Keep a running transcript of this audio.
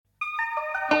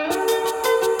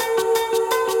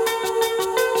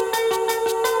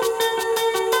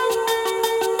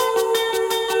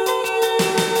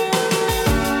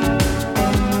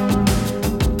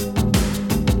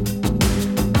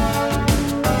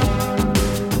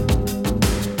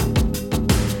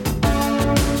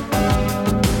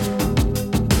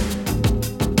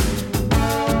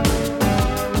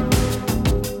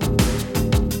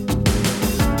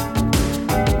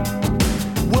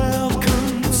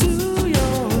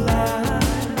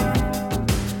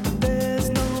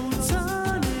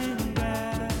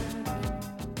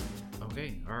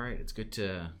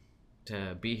good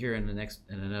to be here in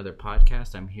another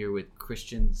podcast. I'm here with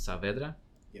Christian Saavedra.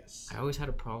 Yes. I always had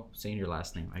a problem saying your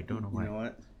last name. I don't know why. You know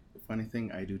what? The funny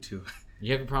thing, I do too.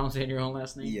 You have a problem saying your own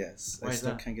last name? Yes. Why I is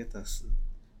still that? can't get this.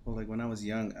 Well, like when I was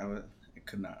young, I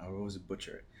could not. I would always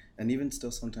butcher it. And even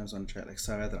still sometimes when I try it, like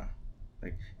Saavedra.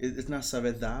 Like, it's not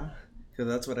Saavedra, because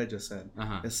that's what I just said.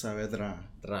 It's Saavedra.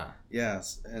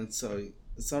 Yes. And so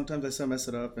sometimes I still mess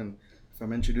it up, and if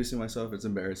I'm introducing myself, it's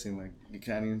embarrassing. Like, you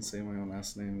can't even say my own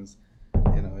last name.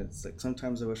 It's like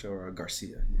sometimes I wish I were a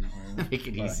Garcia, Make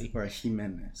it easy. Or a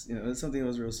Jimenez. It's something that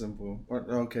was real simple. Or,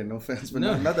 okay, no offense, but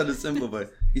not that it's simple,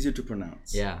 but easier to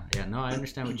pronounce. Yeah. No, I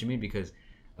understand what you mean because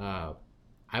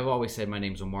I've always said my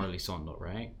name's Omar Elizondo,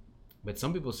 right? But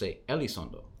some people say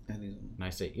Elizondo. And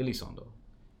I say Elizondo.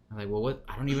 I'm like, well, what?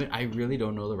 I really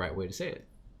don't know the right way to say it.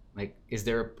 Like,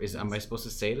 am I supposed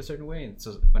to say it a certain way? And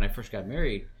so when I first got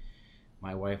married,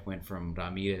 my wife went from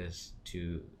Ramirez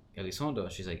to Elizondo.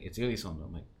 She's like, it's Elizondo.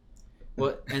 I'm like,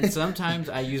 well, and sometimes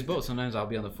I use both. Sometimes I'll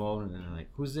be on the phone and then they're like,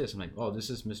 who's this? I'm like, oh, this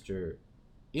is Mr.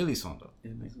 Elizondo.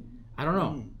 Like, I don't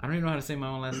know. I don't even know how to say my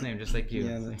own last name, just like you.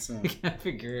 Yeah, that's I can't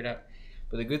figure it out.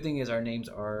 But the good thing is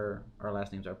our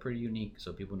last names are pretty unique,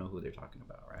 so people know who they're talking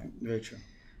about, right? Very true.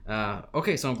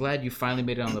 Okay, so I'm glad you finally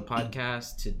made it on the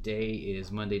podcast. Today is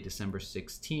Monday, December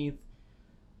 16th.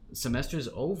 Semester's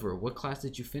over. What class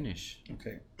did you finish?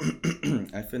 Okay.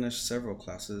 I finished several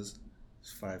classes.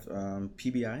 5.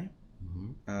 PBI,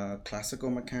 classical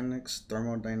mechanics,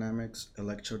 thermodynamics,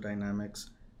 electrodynamics,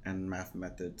 and math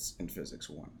methods in physics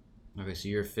 1. Okay, so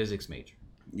you're a physics major.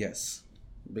 Yes.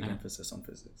 Big emphasis on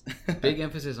physics. Big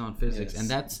emphasis on physics. Yes. And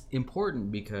that's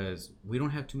important because we don't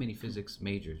have too many physics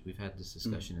majors. We've had this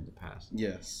discussion in the past.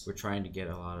 Yes. We're trying to get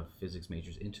a lot of physics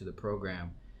majors into the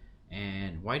program.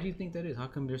 And why do you think that is? How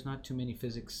come there's not too many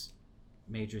physics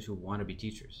majors who want to be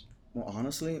teachers? Well,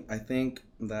 honestly, I think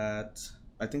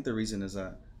the reason is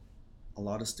that a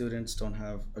lot of students don't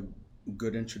have a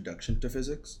good introduction to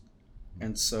physics.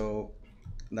 And so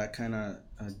that kind of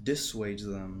dissuades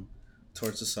them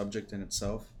towards the subject in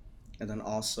itself. And then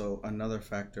also another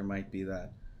factor might be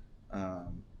that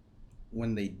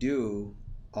when they do,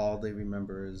 all they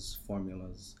remember is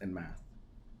formulas and math.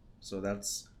 So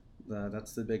that's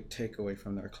the big takeaway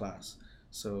from their class.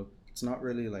 So it's not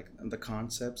really like the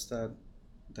concepts that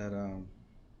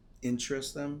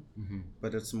interest them,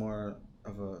 but it's more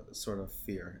of a sort of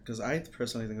fear. Because I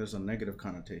personally think there's a negative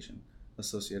connotation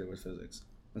associated with physics.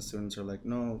 The students are like,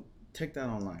 no, take that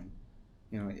online.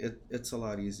 It's a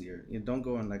lot easier. You don't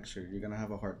go and lecture. You're going to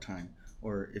have a hard time.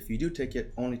 Or if you do take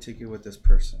it, only take it with this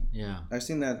person. Yeah. I've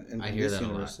seen that in this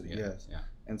university. Yes. Yeah.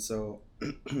 And so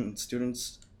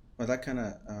students, or that kind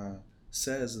of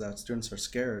says that students are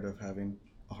scared of having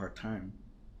a hard time.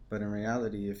 But in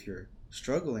reality, if you're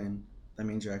struggling, that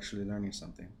means you're actually learning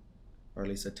something. Or at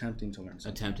least attempting to learn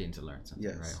something.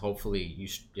 Yes. Right? Hopefully,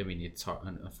 it's hard,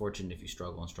 unfortunate if you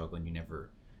struggle and you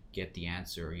never get the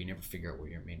answer or you never figure out where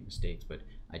you're making mistakes. But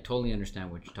I totally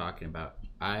understand what you're talking about.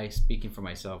 Speaking for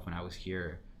myself, when I was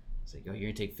here, it's like, oh,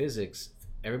 you're gonna take physics.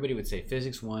 Everybody would say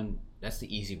physics 1, that's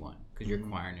the easy one because you're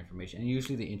acquiring information, and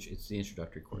usually it's the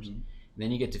introductory course.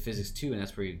 Then you get to physics 2, and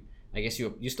that's where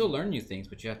you still learn new things,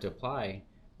 but you have to apply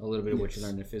a little bit of what you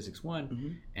learned in physics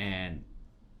 1. And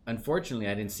unfortunately,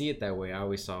 I didn't see it that way. I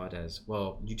always saw it as,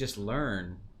 well, you just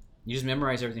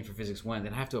memorize everything for physics 1,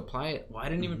 then have to apply it. Well, I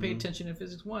didn't even pay attention in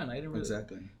physics 1. I didn't really.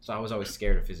 Exactly. So I was always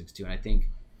scared of physics 2, and I think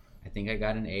I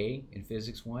got an A in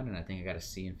physics 1, and I think I got a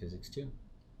C in physics 2,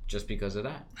 just because of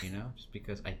that. Just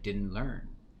because I didn't learn.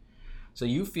 So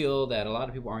you feel that a lot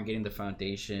of people aren't getting the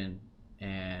foundation,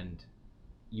 and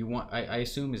you want. I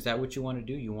assume, is that what you want to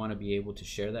do? You want to be able to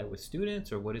share that with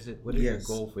students, or what is it? What is your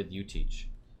goal with You Teach?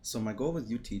 So my goal with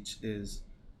You Teach is,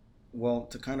 well,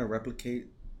 to kind of replicate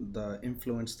the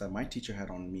influence that my teacher had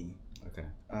on me. Okay.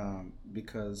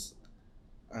 Because,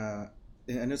 and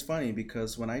it's funny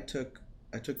because when I took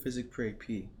physics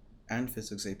pre-AP and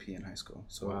physics AP in high school.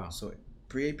 So wow. So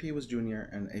pre-AP was junior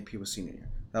and AP was senior year.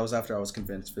 That was after I was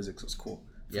convinced physics was cool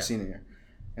for senior year.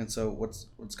 And so what's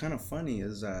kind of funny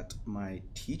is that my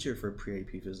teacher for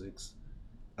pre-AP physics,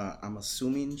 I'm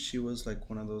assuming she was like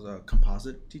one of those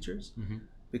composite teachers,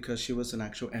 because she was an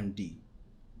actual MD.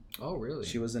 Oh, really?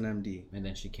 She was an MD. And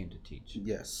then she came to teach.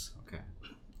 Yes. Okay.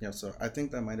 Yeah, so I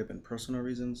think that might have been personal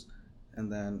reasons.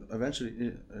 And then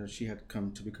eventually she had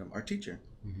come to become our teacher.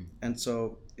 And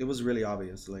so it was really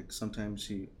obvious. Like sometimes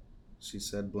she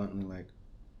said bluntly, like,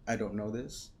 I don't know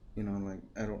this. Like,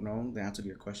 I don't know the answer to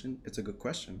your question. It's a good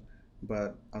question,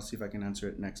 but I'll see if I can answer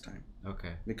it next time.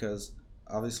 Okay. Because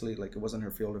obviously, like, it wasn't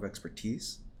her field of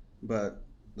expertise, but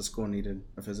the school needed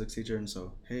a physics teacher. And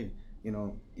so, hey,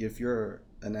 if you're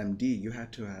an MD, you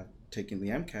had to have taken the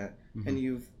MCAT, and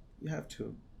you have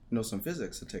to know some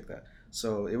physics to take that.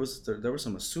 So there was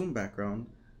some assumed background,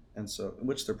 and so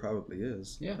which there probably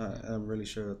is. Yeah. I'm really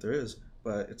sure that there is,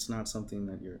 but it's not something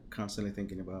that you're constantly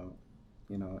thinking about,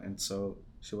 And so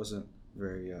she wasn't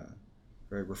very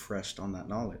refreshed on that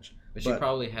knowledge. But she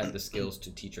probably had the skills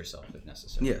to teach herself if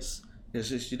necessary. Yes,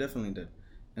 she definitely did.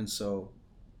 And so,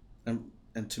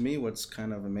 and to me, what's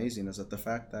kind of amazing is that the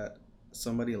fact that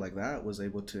somebody like that was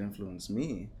able to influence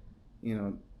me,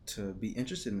 to be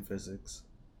interested in physics,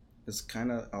 is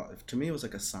kind of to me it was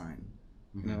like a sign.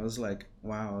 It was like,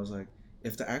 wow. I was like,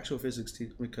 if the actual physics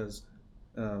teacher, because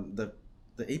the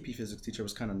AP physics teacher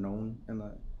was kind of known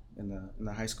in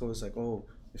the high school. It's like, oh,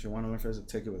 if you want to learn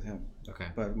physics, take it with him. Okay.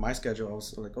 But my schedule, I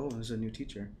was like, oh, there's a new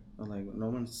teacher. I'm like, no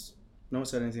one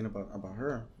said anything about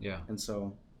her. Yeah. And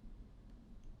so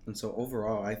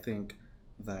overall, I think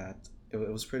that it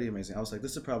was pretty amazing. I was like,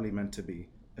 this is probably meant to be.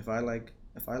 If I like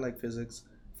physics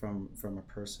from a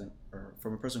person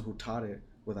who taught it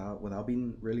without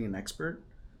being really an expert,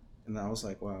 and I was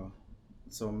like, wow,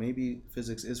 so maybe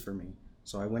physics is for me.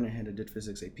 So I went ahead and did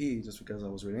physics AP just because I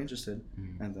was really interested,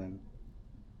 and then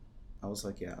I was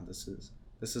like, yeah, this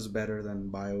is better than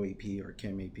bio AP or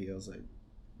chem AP. I was like,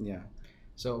 yeah.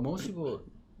 So most people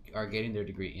are getting their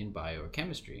degree in bio or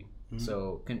chemistry.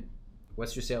 So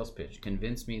what's your sales pitch?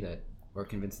 Convince me that, or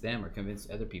convince them, or convince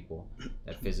other people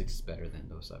that physics is better than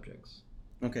those subjects.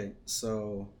 Okay,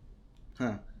 so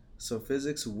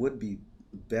physics would be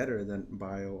better than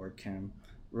bio or chem.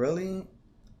 Really,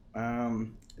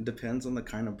 it depends on the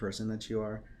kind of person that you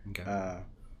are. Okay.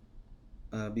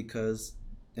 Because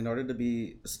in order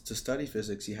to study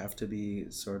physics, you have to be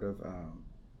sort of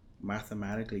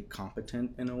mathematically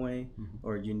competent in a way,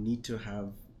 or you need to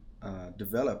have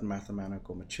developed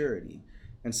mathematical maturity.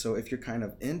 And so if you're kind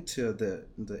of into the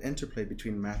interplay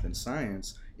between math and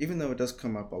science, even though it does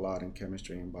come up a lot in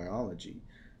chemistry and biology,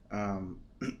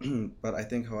 but I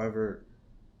think, however,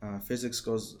 physics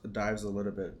dives a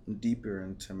little bit deeper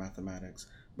into mathematics,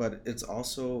 but it's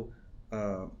also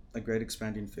a great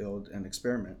expanding field and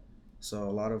experiment. So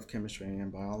a lot of chemistry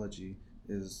and biology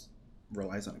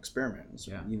relies on experiments.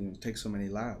 Yeah. You take so many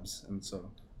labs, and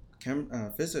so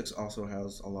physics also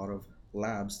has a lot of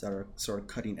labs that are sort of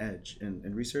cutting edge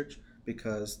in research,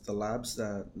 because the labs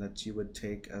that you would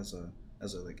take as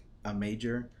a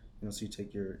major, so you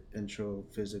take your intro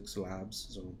physics labs,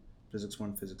 so physics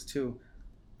 1, physics 2,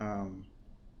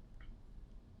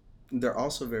 they're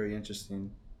also very interesting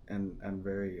and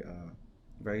very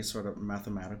very sort of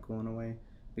mathematical in a way,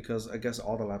 because I guess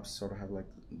all the labs sort of have like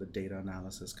the data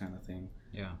analysis kind of thing.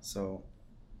 Yeah. So,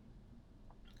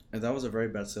 and that was a very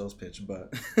bad sales pitch,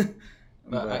 but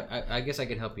but I guess I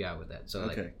could help you out with that. So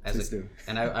okay, like, please do.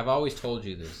 And I've always told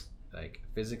you this, like,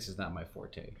 physics is not my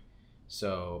forte.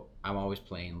 So I'm always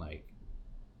playing like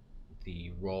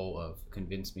the role of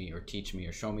convince me or teach me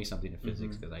or show me something in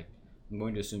physics, because I'm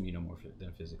going to assume you know more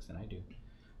than physics than I do.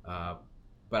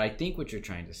 But I think what you're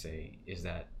trying to say is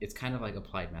that it's kind of like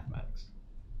applied mathematics,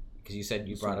 because you said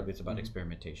you brought up it's about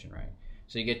experimentation, right?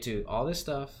 So you get to all this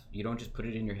stuff, you don't just put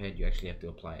it in your head, you actually have to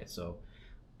apply it. So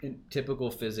in typical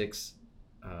physics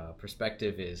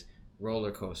perspective is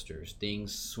roller coasters,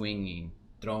 things swinging,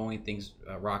 throwing things,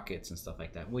 rockets and stuff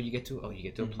like that. Well, you get to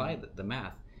apply the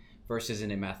math, versus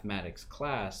in a mathematics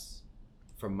class,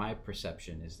 from my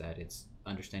perception, is that it's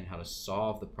understanding how to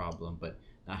solve the problem, but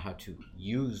not how to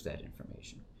use that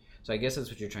information. So I guess that's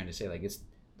what you're trying to say. Like, it's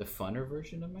the funner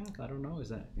version of math. I don't know. Is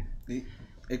that?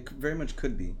 It very much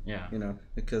could be. Yeah.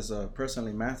 Because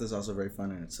personally, math is also very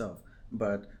fun in itself.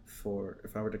 But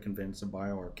if I were to convince a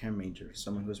bio or chem major,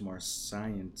 someone who's more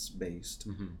science based,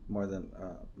 more than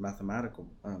mathematical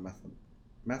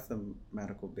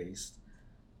based,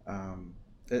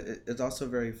 it's also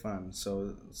very fun.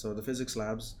 So the physics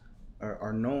labs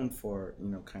are known for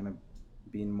kind of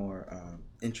being more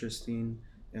interesting,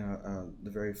 they're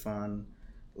very fun.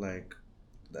 Like,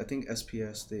 I think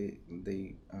SPS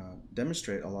they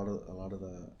demonstrate a lot of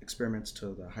the experiments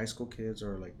to the high school kids,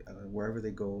 or like wherever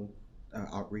they go,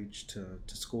 outreach to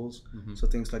schools. So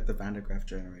things like the Van de Graaff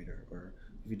generator, or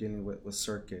if you're dealing with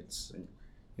circuits, and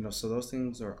so those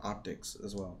things are optics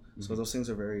as well. So those things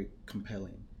are very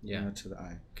compelling, to the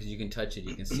eye, because you can touch it,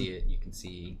 you can see it, you can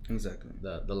see exactly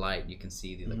the light, you can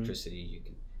see the electricity, you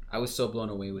can. I was so blown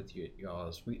away with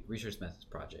y'all's research methods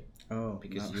project. Oh,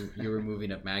 because you were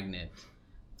moving a magnet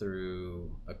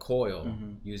through a coil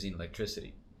using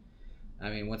electricity. I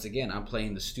mean, once again, I'm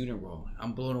playing the student role.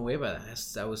 I'm blown away by that.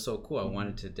 That was so cool. I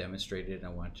wanted to demonstrate it, and I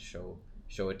wanted to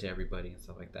show it to everybody and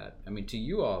stuff like that. I mean, to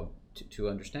you all, to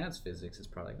understand physics, it's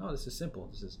probably like, oh, this is simple.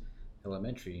 This is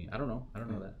elementary. I don't know. I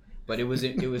don't know that. But it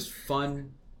was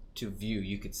fun to view.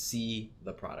 You could see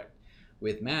the product.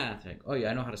 With math, like, oh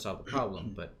yeah, I know how to solve the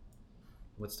problem, but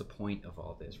what's the point of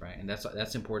all this, right? And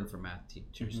that's important for math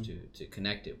teachers to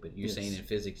connect it. But you're saying in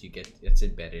physics, you get it's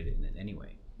embedded in it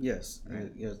anyway. Yes.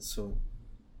 Right. Yeah. So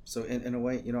in a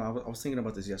way, you know, I was thinking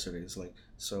about this yesterday. It's like,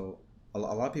 so a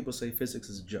lot of people say physics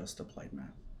is just applied math.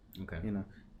 Okay. You know,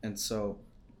 and so,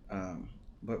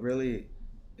 but really,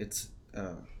 it's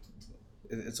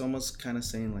it's almost kind of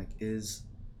saying like, is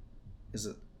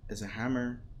a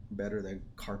hammer better than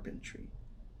carpentry?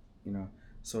 You know,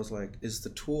 so it's like, is the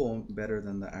tool better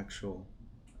than the actual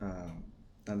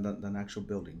than actual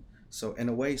building? So in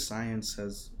a way, science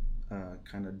has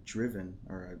kind of driven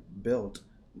or built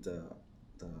the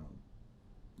the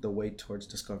the way towards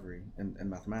discovery in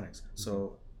mathematics.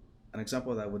 So an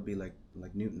example of that would be like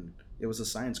Newton. It was a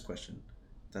science question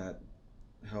that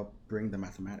helped bring the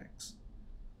mathematics,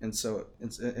 and so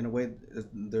it's in a way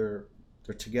they're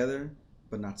together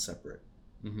but not separate.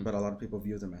 But a lot of people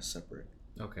view them as separate.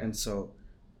 Okay. And so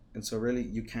really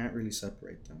you can't really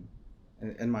separate them,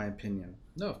 in my opinion.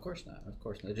 No, of course not. Of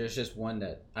course not. There's just one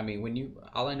that, I mean,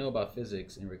 all I know about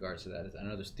physics in regards to that is I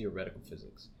know there's theoretical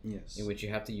physics. Yes. In which you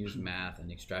have to use math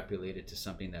and extrapolate it to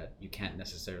something that you can't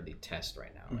necessarily test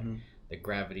right now, like the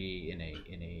gravity in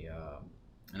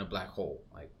a black hole.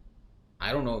 Like,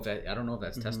 I don't know if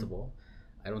that's testable.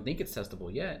 I don't think it's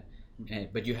testable yet.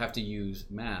 But you have to use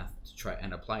math to try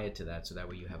and apply it to that, so that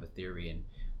way you have a theory, and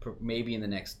maybe in the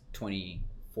next 20,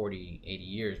 40, 80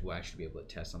 years we'll actually be able to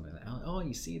test something like, oh,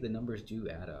 you see, the numbers do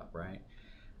add up, right?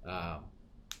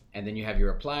 And then you have your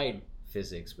applied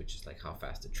physics, which is like how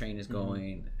fast the train is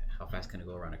going, how fast can it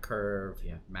go around a curve.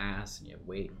 You have mass and you have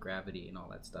weight and gravity and all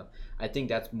that stuff. I think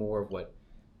that's more of what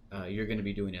you're going to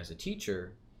be doing as a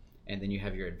teacher. And then you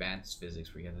have your advanced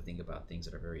physics, where you have to think about things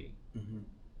that are very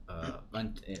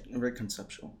very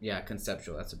conceptual. Yeah,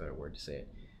 conceptual. That's a better word to say it.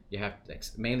 You have like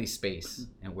mainly space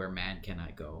and where man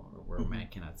cannot go, or where man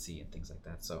cannot see, and things like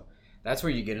that. So that's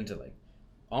where you get into like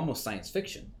almost science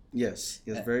fiction. Yes,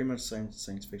 very much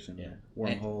science fiction. Yeah.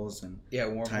 Wormholes and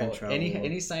time travel.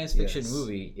 Any science fiction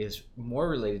movie is more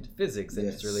related to physics than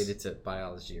it's related to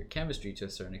biology or chemistry to a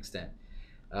certain extent.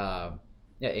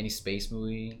 Any space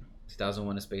movie.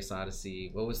 2001: A Space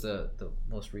Odyssey. What was the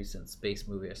most recent space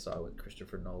movie I saw with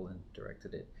Christopher Nolan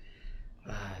directed it?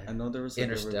 I know there was like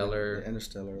Interstellar.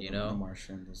 You know, The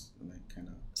Martian, like kind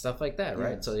of stuff like that,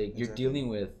 right? Yes, so you're dealing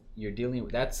with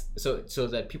that's so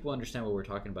that people understand what we're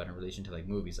talking about in relation to like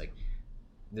movies. Like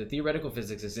the theoretical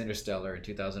physics is Interstellar and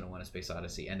 2001: A Space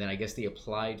Odyssey, and then I guess the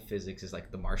applied physics is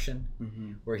like The Martian,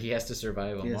 where he has to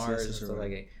survive on Mars and stuff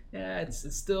like that. Yeah,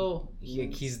 it's still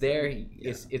he's there.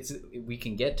 It's we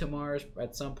can get to Mars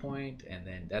at some point, and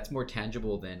then that's more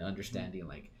tangible than understanding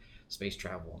like space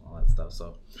travel and all that stuff.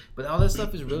 So, but all that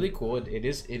stuff is really cool. It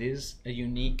is a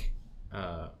unique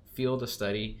field of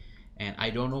study, and I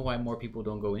don't know why more people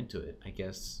don't go into it. I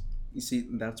guess you see,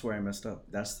 that's where I messed up.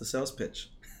 That's the sales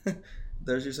pitch.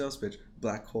 There's your sales pitch.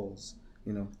 Black holes,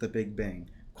 you know, the Big Bang,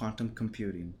 quantum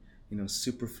computing, you know,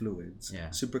 superfluids,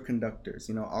 superconductors,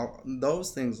 you know, all those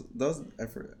things.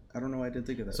 I don't know why I didn't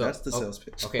think of that. So, that's the sales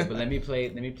pitch. Okay, but let me play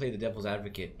the devil's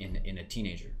advocate in a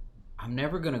teenager. I'm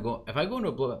never gonna go. If I go into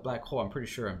a black hole, I'm pretty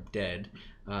sure I'm dead.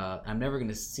 I'm never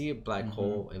gonna see a black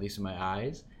hole, at least in my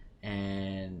eyes.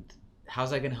 And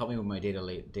how's that gonna help me with my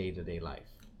day-to-day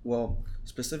life? Well,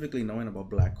 specifically knowing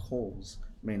about black holes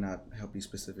may not help you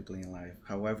specifically in life.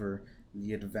 However,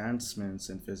 the advancements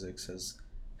in physics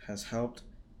has helped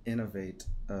innovate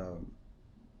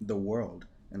the world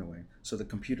in a way. So the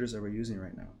computers that we're using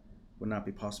right now would not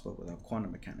be possible without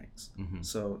quantum mechanics.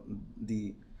 So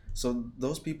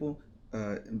those people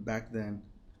back then,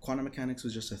 quantum mechanics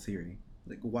was just a theory.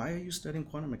 Like, why are you studying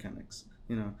quantum mechanics?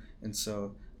 You know, and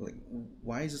so like,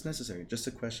 why is this necessary? Just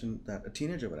a question that a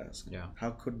teenager would ask. Yeah.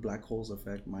 How could black holes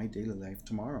affect my daily life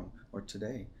tomorrow or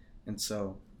today? And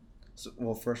so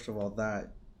well, first of all,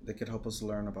 that they could help us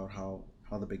learn about how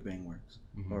the Big Bang works,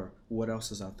 or what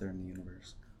else is out there in the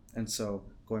universe. And so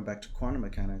going back to quantum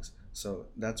mechanics, so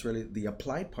that's really the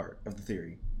applied part of the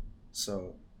theory.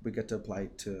 So we get to apply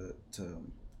it to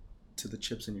the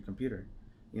chips in your computer.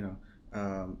 You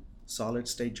know, solid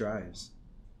state drives,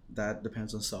 that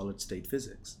depends on solid state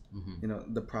physics. You know,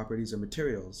 the properties of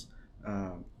materials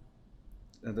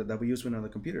that we use with other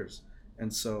computers.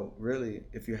 And so really,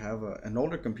 if you have an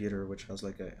older computer which has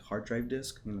like a hard drive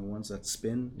disk, you know, ones that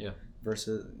spin,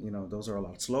 versus, you know, those are a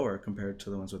lot slower compared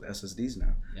to the ones with SSDs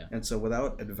now. And so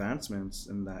without advancements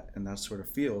in that sort of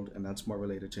field, and that's more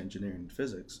related to engineering and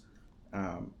physics,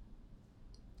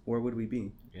 where would we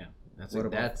be?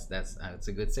 That's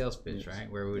a good sales pitch, Yes.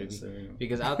 right? Where would Yes, it there be? you go.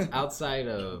 Because outside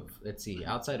of, let's see,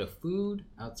 outside of food,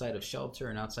 outside of shelter,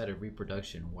 and outside of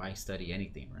reproduction, why study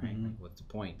anything, right? Mhm. Like, what's the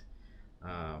point?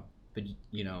 But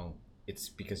you know, it's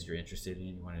because you're interested in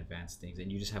it, you want to advance things,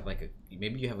 and you just have like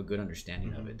maybe you have a good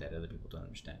understanding of it that other people don't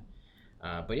understand.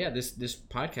 But yeah, this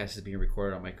podcast is being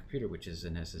recorded on my computer, which is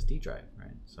an SSD drive,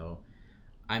 right? So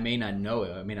I may not know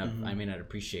it. I may not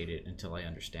appreciate it until I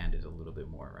understand it a little bit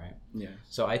more, right? Yeah.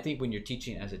 So I think when you're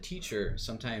teaching as a teacher,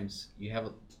 sometimes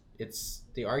it's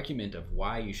the argument of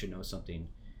why you should know something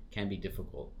can be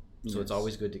difficult. So it's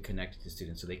always good to connect to the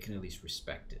students so they can at least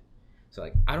respect it. So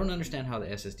like, I don't understand how the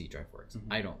SSD drive works.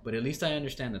 I don't, but at least I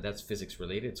understand that that's physics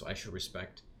related. So I should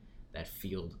respect that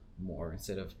field more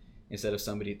instead of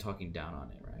somebody talking down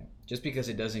on it, right? Just because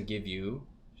it doesn't give you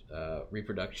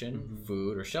reproduction,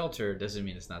 food, or shelter doesn't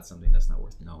mean it's not something that's not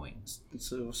worth knowing.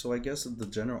 So I guess the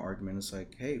general argument is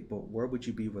like, hey, but where would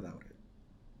you be without it?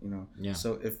 You know. Yeah.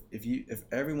 So if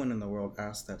everyone in the world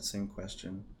asked that same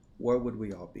question, where would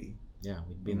we all be? Yeah,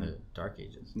 we'd be in the dark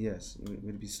ages. Yes,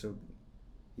 we'd be still.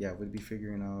 Yeah, we'd be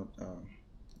figuring out.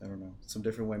 I don't know, some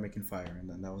different way of making fire, and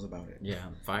then that was about it. Yeah,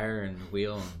 fire and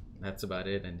wheel, and that's about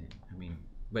it. And I mean,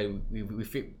 but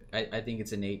I think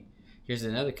it's innate. Here's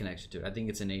another connection to it. I think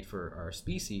it's innate for our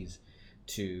species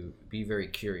to be very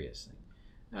curious.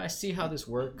 I see how this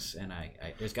works, and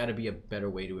I there's got to be a better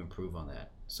way to improve on that.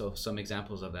 So some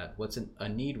examples of that. A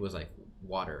need was like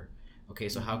water. Okay,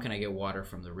 so how can I get water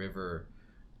from the river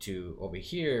to over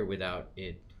here without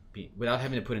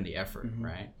having to put in the effort,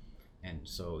 right? And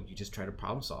so you just try to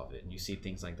problem solve it, and you see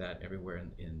things like that everywhere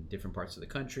in different parts of the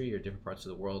country or different parts of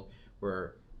the world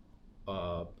where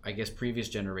I guess previous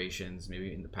generations,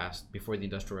 maybe in the past, before the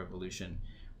Industrial Revolution,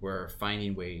 were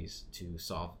finding ways to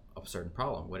solve a certain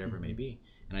problem, whatever it may be.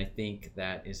 And I think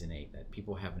that is innate, that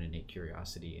people have an innate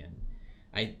curiosity.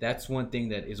 And that's one thing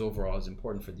that is overall is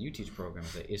important for the UTeach program,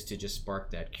 is to just spark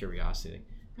that curiosity.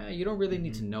 You don't really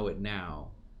need to know it now,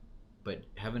 but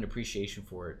have an appreciation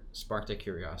for it, spark that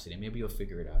curiosity, and maybe you'll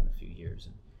figure it out in a few years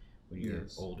and when you're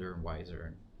older and wiser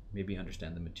and maybe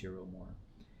understand the material more.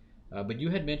 But you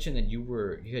had mentioned that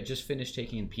you had just finished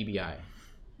taking PBI.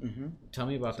 Tell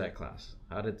me about that class.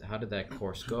 How did that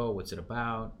course go? What's it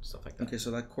about? Stuff like that. Okay,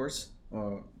 so that course,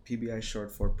 PBI is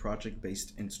short for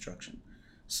project-based instruction.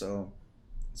 So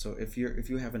if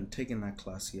you haven't taken that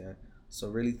class yet, so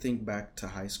really think back to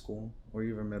high school or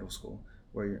even middle school,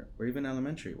 or even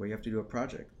elementary, where you have to do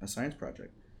a science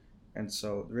project. And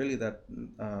so really that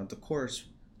the course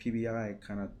PBI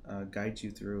kind of guides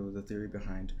you through the theory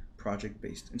behind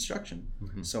project-based instruction.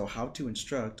 So how to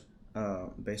instruct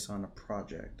based on a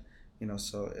project.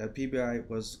 So PBI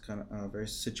was kind of very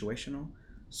situational.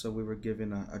 So we were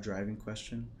given a driving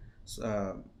question,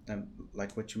 and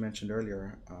like what you mentioned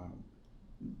earlier,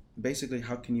 basically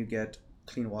how can you get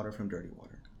clean water from dirty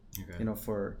water? Okay.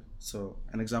 So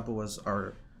an example was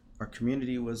our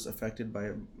community was affected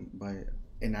by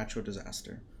a natural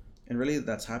disaster, and really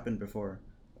that's happened before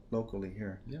locally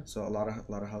here. Yeah. So a lot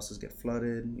of houses get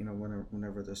flooded.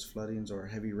 Whenever there's floodings or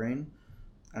heavy rain,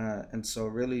 and so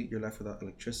really you're left without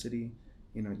electricity.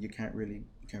 You can't really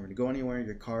go anywhere.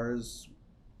 Your car's,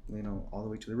 all the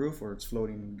way to the roof, or it's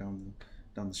floating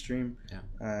down the stream.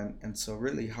 Yeah. And so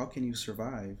really, how can you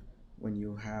survive when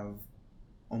you have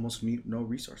almost no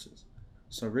resources?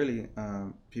 So really,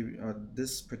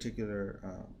 this particular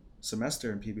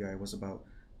semester in PBI was about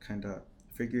kind of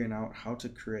figuring out how to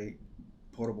create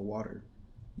potable water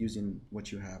using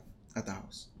what you have at the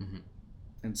house.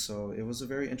 And so it was a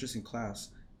very interesting class.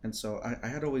 And so I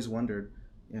had always wondered,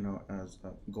 as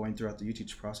going throughout the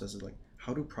UTeach process, is like,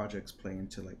 how do projects play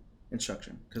into like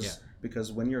instruction?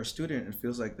 Because when you're a student, it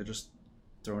feels like they're just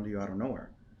thrown to you out of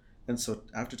nowhere. And so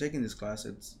after taking this class,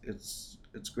 it's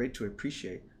great to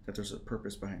appreciate that there's a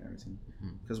purpose behind everything.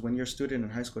 Because when you're a student in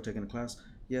high school taking a class,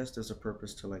 yes, there's a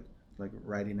purpose to like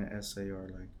writing an essay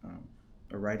or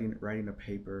or writing a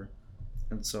paper,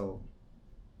 and so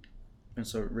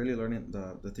really learning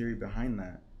the theory behind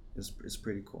that is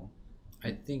pretty cool.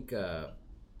 I think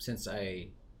since I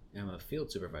am a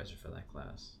field supervisor for that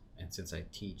class, and since I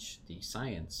teach the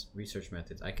science research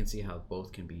methods, I can see how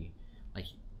both can be, like,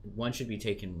 one should be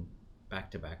taken back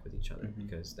to back with each other,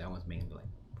 because that one's mainly like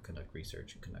conduct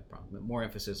research and conduct problems, but more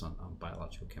emphasis on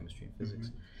biological chemistry and physics.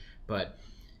 But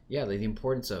yeah, the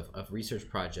importance of research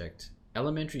project.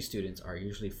 Elementary students are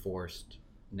usually forced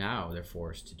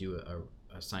to do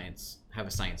a science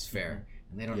fair,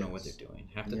 and they don't know what they're doing.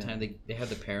 Half the time they have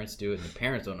the parents do it, and the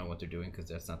parents don't know what they're doing because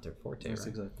that's not their forte. That's right?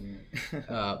 Exactly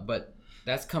right. But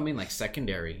that's coming like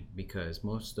secondary, because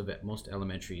most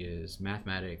elementary is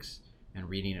mathematics and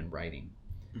reading and writing.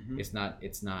 It's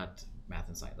not math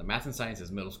and science. The math and science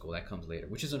is middle school. That comes later,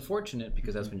 which is unfortunate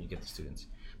because that's when you get the students.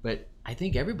 But I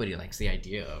think everybody likes the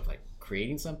idea of like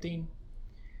creating something,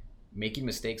 making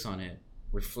mistakes on it,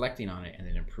 reflecting on it, and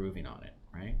then improving on it,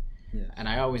 right? Yes. And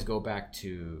I always go back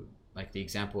to like the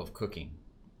example of cooking,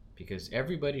 because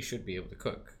everybody should be able to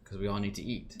cook because we all need to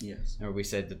eat. Yes. Remember we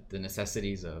said that the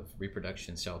necessities of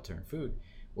reproduction, shelter, and food.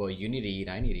 Well, you need to eat,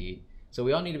 I need to eat. So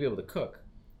we all need to be able to cook.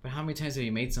 But how many times have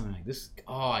you made something like this?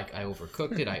 Oh, I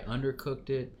overcooked it. I undercooked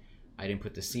it. I didn't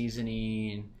put the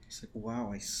seasoning. It's like,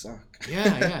 wow, I suck.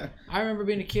 Yeah. I remember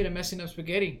being a kid and messing up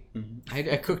spaghetti.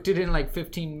 I cooked it in like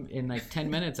 10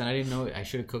 minutes, and I didn't know I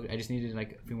should have cooked. I just needed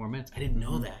like a few more minutes. I didn't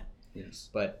know that. Yes.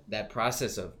 But that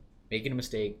process of making a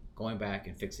mistake, going back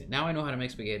and fixing it. Now I know how to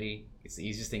make spaghetti. It's the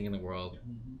easiest thing in the world.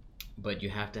 But you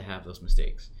have to have those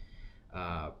mistakes.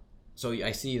 So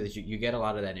I see that you get a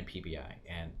lot of that in PBI,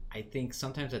 and I think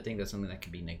sometimes that's something that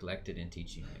can be neglected in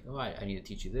teaching. Like, oh, I need to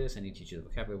teach you this, I need to teach you the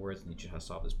vocabulary words, I need to teach you how to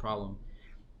solve this problem.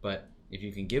 But if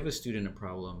you can give a student a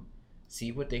problem,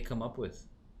 see what they come up with,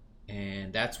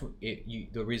 and that's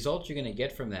the result you're going to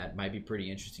get from that might be pretty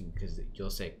interesting, because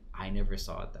you'll say, I never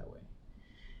saw it that way.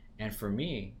 And for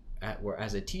me,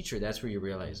 as a teacher, that's where you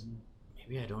realize,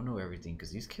 maybe I don't know everything,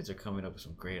 because these kids are coming up with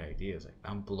some great ideas. Like,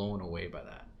 I'm blown away by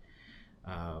that.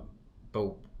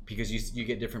 But because you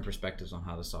get different perspectives on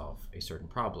how to solve a certain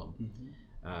problem.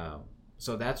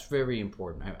 So that's very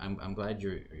important. I'm glad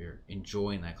you're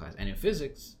enjoying that class. And in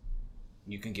physics,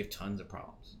 you can give tons of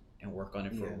problems and work on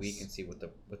it for a week and see what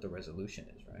the resolution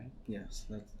is, right? Yes,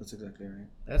 that's exactly right.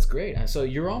 That's great. So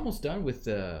you're almost done with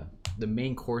the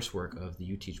main coursework of the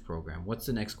UTeach program. What's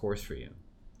the next course for you?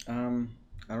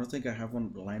 I don't think I have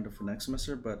one lined up for next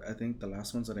semester, but I think the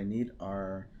last ones that I need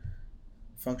are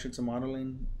functions of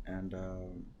modeling and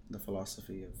the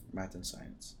philosophy of math and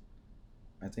science.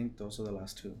 I think those are the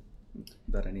last two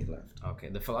that I need left. Okay,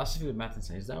 the philosophy of math and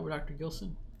science, is that with Dr.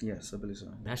 Gilson? Yes, I believe so.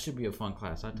 That should be a fun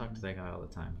class. I talk to that guy all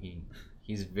the time.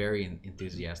 He's very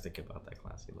enthusiastic about that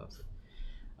class. He loves it.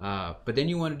 But then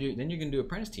you're gonna do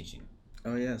apprentice teaching.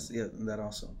 Oh yes, yeah, that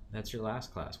also. That's your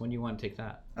last class. When do you want to take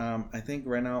that? I think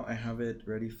right now I have it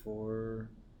ready for,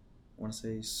 I want to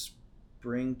say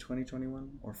spring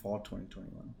 2021 or fall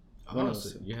 2021. Oh,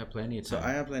 so you have plenty of time. So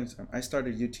I have plenty of time. I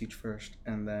started UTeach first,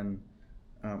 and then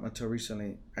until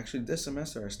recently, actually this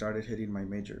semester, I started hitting my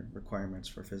major requirements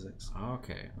for physics.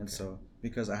 Okay. And so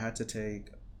because I had to take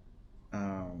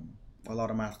a lot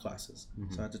of math classes,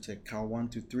 so I had to take Cal 1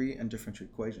 through 3 and differential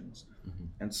equations.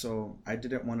 And so I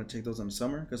didn't want to take those in the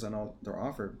summer because I know they're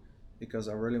offered, because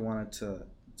I really wanted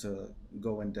to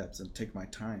go in depth and take my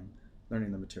time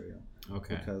learning the material.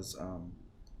 Okay.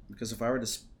 Because if I were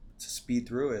to speed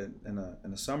through it in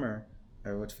the summer,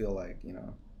 I would feel like,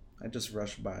 I just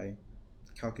rushed by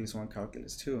calculus 1,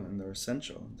 calculus 2, and they're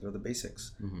essential. They're the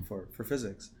basics for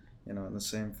physics, and the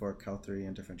same for Cal 3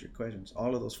 and differential equations.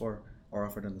 All of those 4 are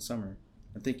offered in the summer.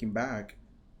 And thinking back,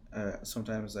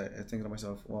 sometimes I think to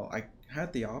myself, well, I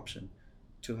had the option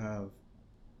to have,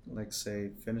 like,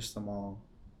 say, finish them all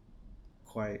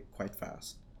quite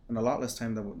fast, and a lot less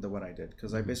time than what I did,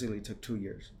 because I basically took 2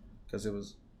 years, because it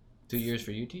was 2 years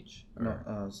for UTeach?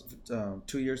 No,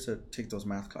 2 years to take those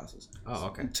math classes. Oh,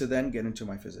 okay. To then get into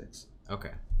my physics.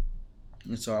 Okay.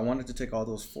 And so I wanted to take all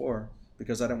those 4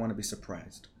 because I didn't want to be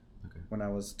surprised when I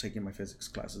was taking my physics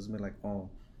classes. Be like, oh,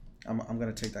 I'm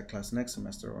going to take that class next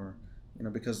semester, or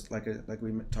because like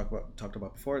we talked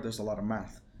about before, there's a lot of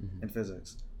math in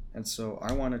physics, and so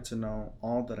I wanted to know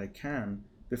all that I can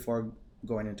before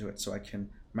going into it, so I can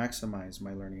maximize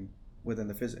my learning within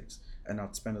the physics and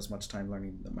not spend as much time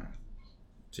learning the math.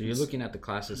 So you're looking at the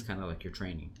classes kind of like your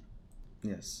training.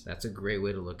 Yes. That's a great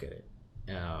way to look at it.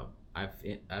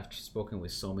 I've spoken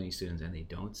with so many students, and they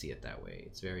don't see it that way.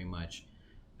 It's very much,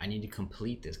 I need to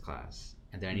complete this class,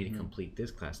 and then I need to complete this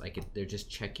class. Like they're just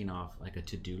checking off like a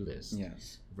to-do list.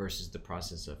 Yes. Versus the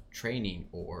process of training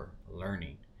or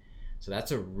learning. So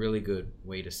that's a really good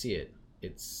way to see it.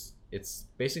 It's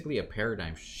basically a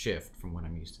paradigm shift from what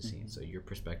I'm used to seeing. So your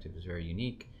perspective is very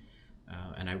unique,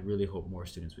 and I really hope more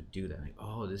students would do that. Like,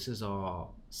 oh, this is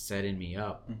all setting me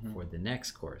up for the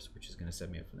next course, which is going to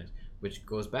set me up for the next. Which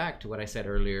goes back to what I said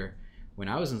earlier. When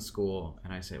I was in school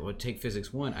and I said, well, take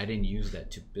physics 1, I didn't use that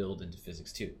to build into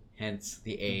physics 2. Hence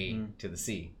the A to the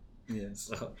C. Yes.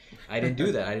 So I didn't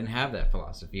do that. I didn't have that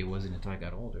philosophy. It wasn't until I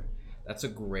got older. That's a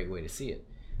great way to see it.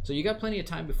 So you got plenty of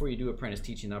time before you do apprentice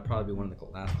teaching. That'll probably be one of the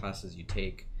last classes you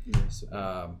take. Yes.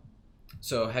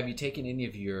 So have you taken any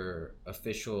of your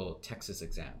official Texas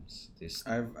exams?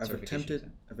 I've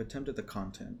attempted the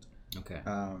content. Okay.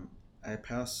 I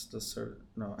passed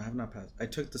no, I have not passed. I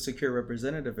took the secure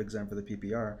representative exam for the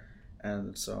PPR,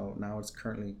 and so now it's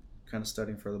currently kind of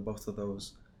studying for both of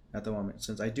those at the moment,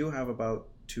 since I do have about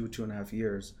 2.5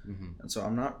 years, and so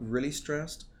I'm not really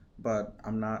stressed, but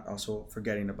I'm not also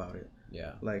forgetting about it.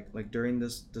 Yeah. Like during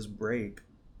this break,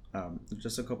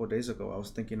 just a couple of days ago, I was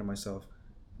thinking to myself,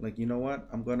 like, you know what?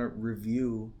 I'm gonna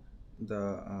review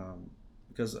the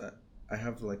because I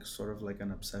have like sort of like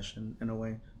an obsession in a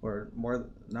way, or more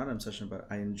not an obsession, but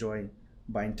I enjoy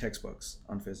buying textbooks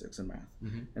on physics and math,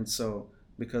 and so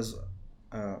because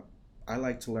I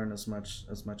like to learn as much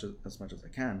as I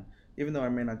can, even though I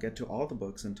may not get to all the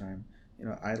books in time. You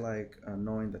know, I like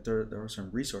knowing that there are some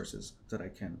resources that I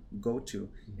can go to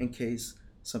in case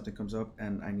something comes up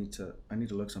and I need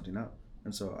to look something up.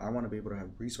 And so I want to be able to have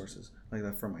resources like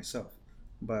that for myself.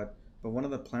 But one of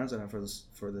the plans that I have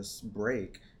for this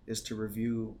break is to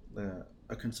review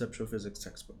a conceptual physics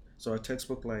textbook. So a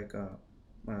textbook like a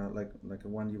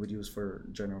one you would use for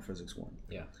General Physics 1.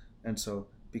 Yeah. And so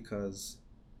because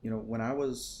when I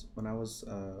was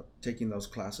taking those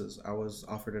classes, I was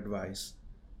offered advice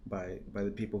by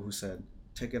the people who said,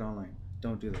 take it online,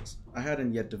 don't do this. I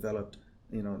hadn't yet developed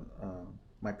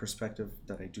my perspective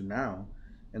that I do now,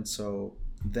 and so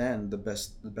then the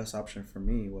best option for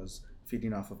me was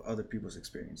feeding off of other people's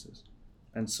experiences.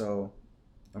 And so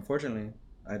unfortunately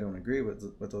I don't agree with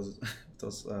those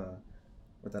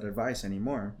with that advice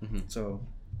anymore. So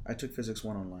I took Physics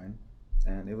 1 online,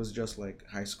 and it was just like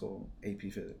high school AP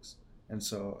physics. And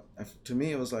so to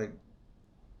me it was like,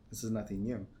 this is nothing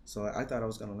new. So I thought I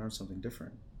was going to learn something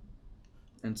different.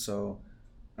 And so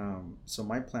so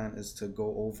my plan is to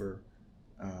go over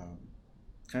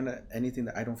kind of anything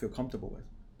that I don't feel comfortable with,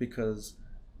 because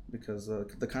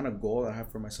the kind of goal I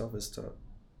have for myself is to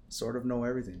sort of know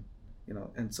everything,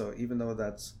 and so even though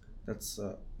that's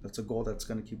a goal that's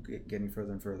going to keep getting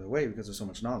further and further away because there's so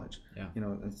much knowledge. Yeah.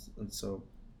 And so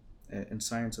in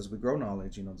science, as we grow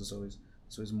knowledge, there's always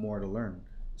more to learn,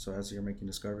 so as you're making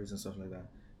discoveries and stuff like that.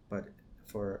 But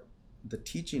for the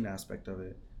teaching aspect of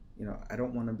it, I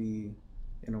don't want to be,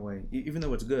 in a way, even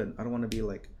though it's good, I don't want to be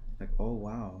like, oh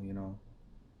wow,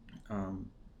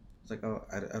 it's like, oh,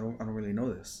 I don't really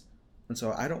know this. And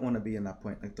so I don't want to be in that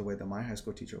point like the way that my high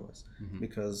school teacher was,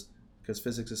 because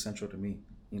physics is central to me,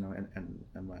 and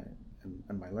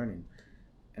my learning.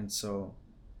 And so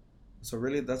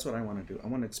really that's what I want to do. I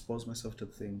want to expose myself to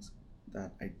things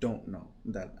that I don't know,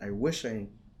 that I wish I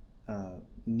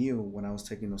knew when I was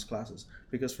taking those classes.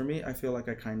 Because for me, I feel like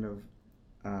I kind of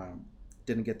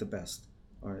didn't get the best,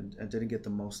 or I didn't get the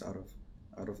most out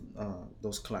of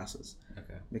those classes.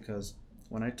 Okay. Because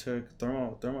when I took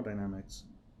thermodynamics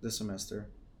this semester,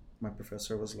 my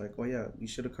professor was like, oh yeah, you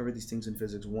should have covered these things in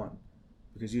Physics 1,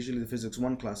 because usually the Physics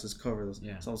 1 classes cover those.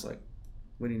 Yeah. So I was like,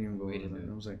 we didn't even go over that.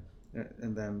 And I was like,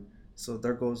 and then so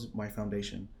there goes my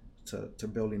foundation to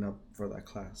building up for that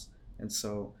class. And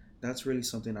so that's really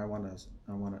something I want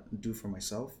to do for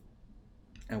myself.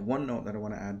 And one note that I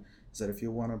want to add is that if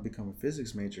you want to become a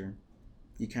physics major,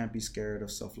 you can't be scared of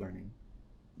self-learning,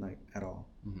 like at all.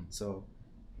 So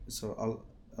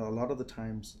a lot of the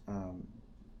times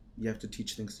you have to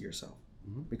teach things to yourself,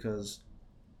 because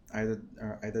either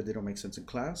they don't make sense in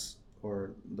class,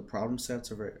 or the problem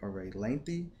sets are very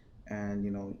lengthy, and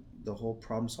the whole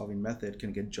problem solving method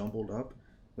can get jumbled up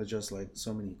with just like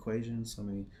so many equations,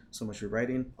 so much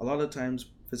rewriting. A lot of times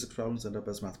physics problems end up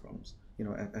as math problems,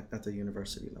 at the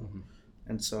university level.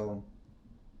 And so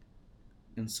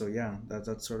yeah,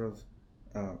 that's sort of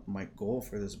my goal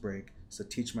for this break, is to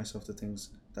teach myself the things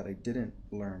that I didn't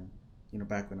learn,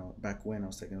 back when I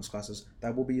was taking those classes,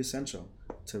 that will be essential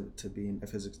to being a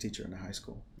physics teacher in a high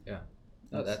school. Yeah.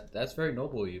 No, that's very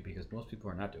noble of you, because most people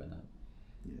are not doing that.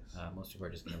 Yes. Most people are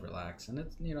just going to relax, and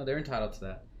it's, they're entitled to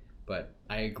that. But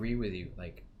I agree with you.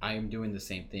 Like, I am doing the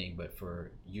same thing, but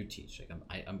for you teach.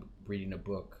 Like, I'm reading a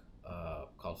book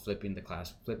called Flipping the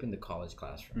College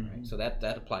Classroom, right? So that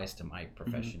applies to my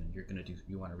profession, and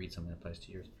you want to read something that applies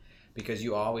to yours, because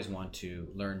you always want to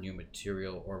learn new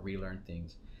material or relearn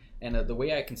things. And the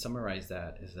way I can summarize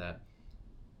that is that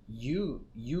you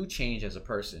change as a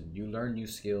person. You learn new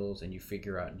skills and you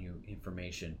figure out new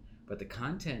information, but the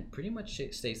content pretty much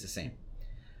stays the same.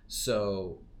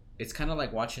 So it's kind of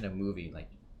like watching a movie. Like,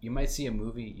 you might see a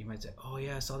movie, you might say, oh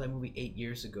yeah, I saw that movie 8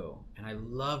 years ago and I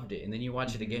loved it. And then you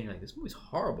watch it again, you're like, this movie's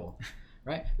horrible,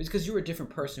 right? It's because you were a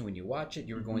different person when you watch it.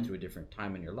 You were going through a different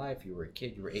time in your life. You were a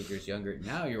kid, you were 8 years younger.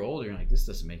 Now you're older, you're like, this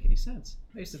doesn't make any sense.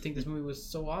 I used to think this movie was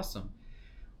so awesome.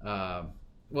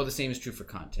 Well, the same is true for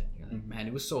content. You're like, man,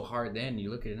 it was so hard then. You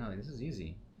look at it now, like, this is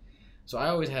easy. So I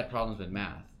always had problems with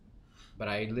math, but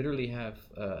I literally have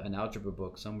an algebra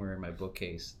book somewhere in my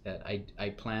bookcase that I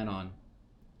plan on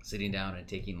sitting down and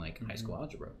taking like high school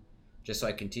algebra. just so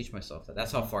I can teach myself that.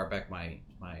 That's how far back my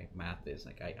math is.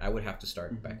 Like I would have to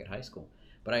start back at high school,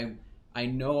 but I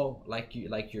know, like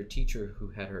your teacher who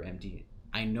had her MD,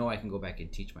 I know I can go back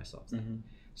and teach myself that.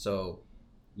 So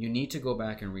you need to go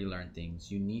back and relearn things.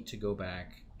 You need to go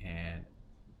back and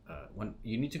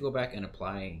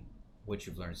apply what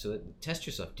you've learned. So test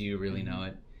yourself. Do you really know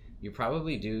it? You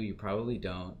probably do. You probably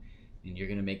don't, and you're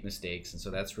gonna make mistakes. And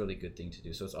so that's a really good thing to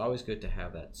do. So it's always good to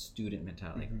have that student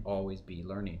mentality. Always be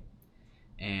learning.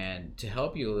 And to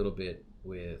help you a little bit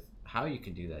with how you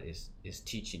can do that is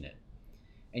teaching it.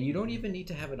 And you don't even need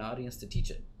to have an audience to teach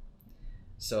it.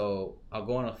 So I'll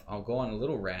go on a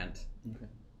little rant. Okay.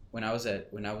 I was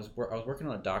working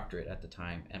on a doctorate at the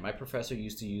time, and my professor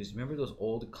used to use, remember those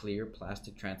old clear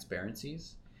plastic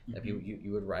transparencies that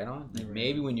you would write on? Like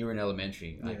maybe when you were in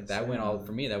elementary, like that went all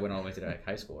the way to like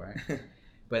high school, right?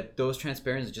 But those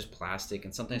transparencies are just plastic,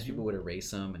 and sometimes people would erase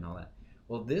them and all that.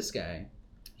 Well, this guy,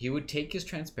 he would take his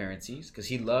transparencies because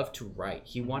he loved to write.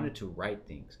 He wanted to write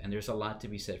things, and there's a lot to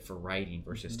be said for writing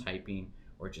versus typing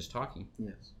or just talking.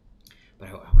 Yes. But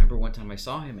I remember one time I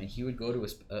saw him, and he would go to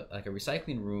a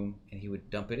recycling room, and he would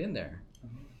dump it in there.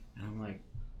 And I'm like,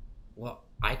 well,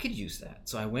 I could use that.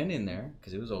 So I went in there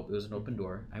because it was an open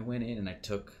door. I went in and I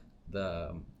took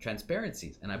the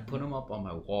transparencies and I put them up on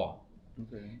my wall.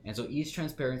 Okay. And so each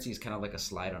transparency is kind of like a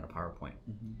slide on a PowerPoint.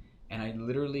 And I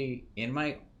literally in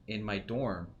my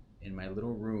dorm, in my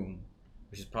little room,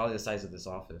 which is probably the size of this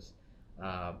office,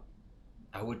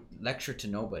 I would lecture to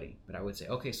nobody, but I would say,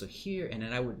 okay, so here, and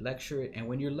then I would lecture it. And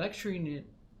when you're lecturing it,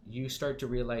 you start to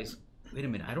realize, wait a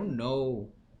minute, I don't know,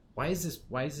 why is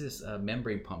this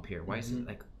membrane pump here? Why is it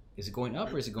like, is it going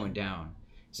up or is it going down?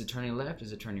 Is it turning left?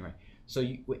 Is it turning right? So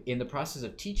in the process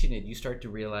of teaching it, you start to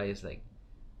realize like,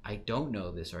 I don't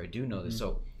know this or I do know this.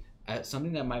 So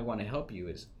something that might want to help you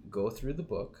is go through the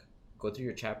book, go through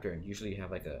your chapter, and usually you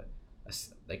have like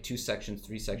like 2 sections,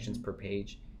 3 sections per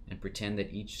page, and pretend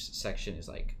that each section is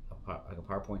like a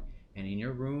PowerPoint. And in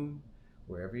your room,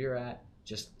 wherever you're at,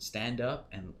 just stand up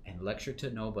and lecture to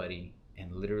nobody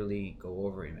and literally go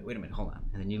over it. Wait a minute, hold on.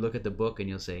 And then you look at the book and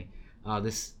you'll say,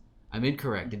 I'm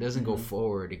incorrect. It doesn't go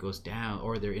forward, it goes down,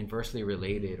 or they're inversely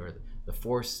related, or the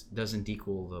force doesn't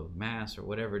equal the mass, or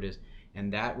whatever it is.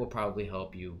 And that will probably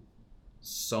help you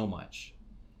so much.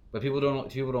 But people don't want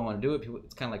to do it.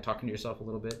 It's kind of like talking to yourself a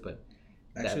little bit, but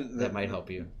actually, that might help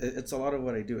you. It's a lot of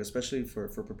what I do, especially for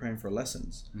preparing for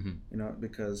lessons.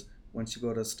 Because once you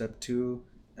go to step 2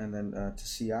 and then to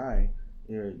CI,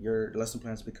 your lesson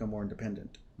plans become more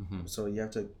independent. So you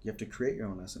have to create your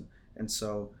own lesson. And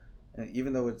so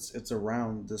even though it's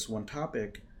around this one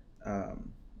topic,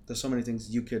 there's so many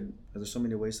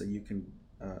ways that you can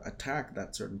attack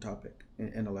that certain topic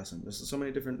in a lesson. There's so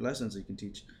many different lessons that you can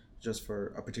teach just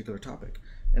for a particular topic.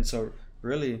 And so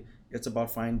really it's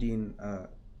about finding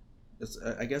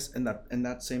I guess in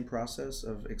that same process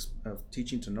of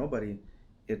teaching to nobody,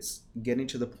 it's getting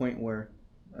to the point where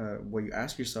you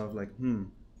ask yourself like,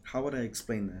 how would I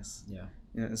explain this?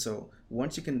 And so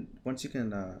once you can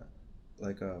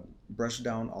brush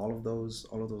down all of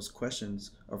those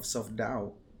questions of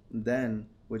self-doubt, then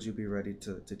would you be ready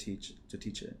to teach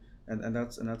it? And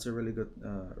that's a really good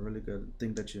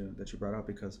thing that you brought up,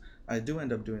 because I do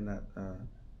end up doing that.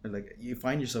 Like you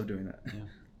find yourself doing that,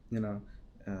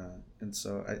 and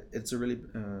so it's a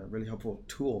really helpful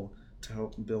tool to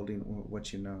help building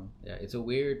what you know. Yeah, it's a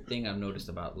weird thing I've noticed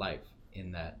about life,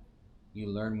 in that you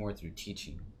learn more through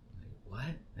teaching. Like,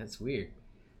 what? That's weird.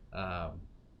 The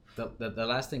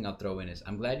last thing I'll throw in is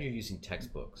I'm glad you're using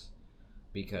textbooks,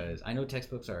 because I know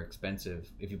textbooks are expensive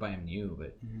if you buy them new,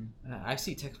 but I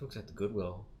see textbooks at the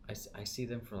Goodwill. I see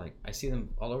them I see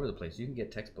them all over the place. You can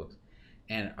get textbooks.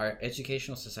 And our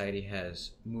educational society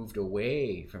has moved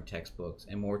away from textbooks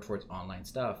and more towards online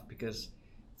stuff because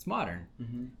it's modern.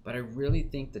 But I really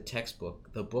think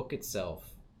the book itself,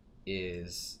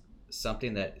 is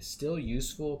something that is still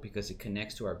useful because it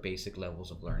connects to our basic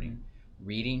levels of learning.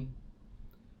 Reading,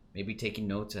 maybe taking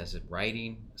notes as in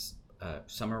writing,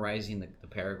 summarizing the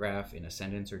paragraph in a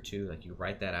sentence or two, like you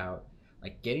write that out.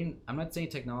 Like I'm not saying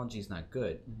technology is not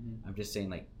good. I'm just saying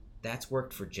like that's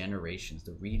worked for generations.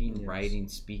 The reading, writing,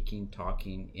 speaking,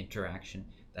 talking, interaction,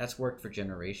 that's worked for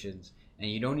generations. And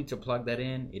you don't need to plug that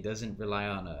in. It doesn't rely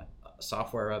on a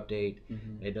software update.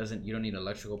 You don't need an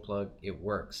electrical plug. It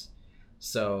works.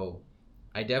 So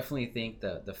I definitely think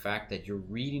that the fact that you're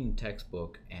reading a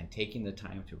textbook and taking the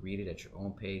time to read it at your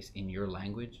own pace in your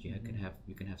language, you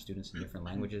can have students in different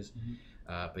languages,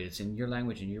 but it's in your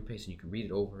language, in your pace, and you can read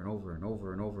it over and over and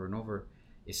over and over and over,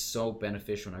 is so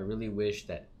beneficial. And I really wish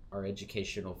that our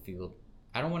educational field,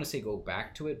 I don't want to say go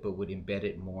back to it, but would embed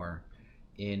it more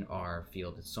in our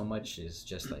field. It's so much is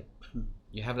just like,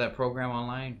 you have that program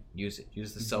online, use it.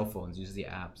 Use the cell phones, use the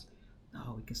apps.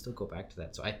 No, we can still go back to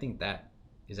that. So I think that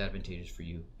is advantageous for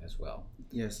you as well.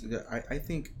 Yes, I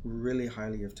think really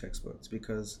highly of textbooks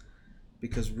because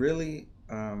really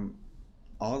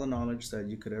all the knowledge that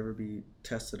you could ever be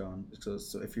tested on.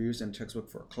 So if you're using a textbook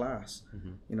for a class,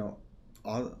 you know,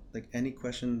 all like any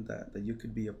question that you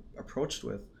could be approached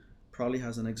with probably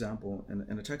has an example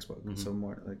in a textbook. So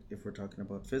more like if we're talking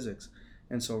about physics,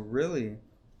 and so really,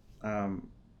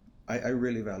 I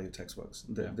really value textbooks.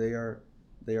 They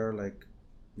are like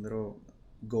little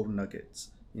gold nuggets,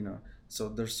 you know. So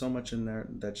there's so much in there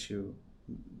that you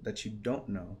don't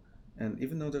know, and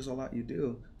even though there's a lot you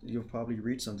do, you'll probably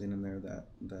read something in there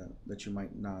that you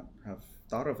might not have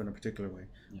thought of in a particular way,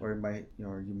 or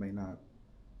you may not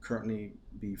currently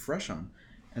be fresh on.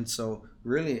 And so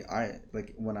really, I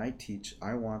like when I teach,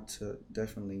 I want to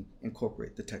definitely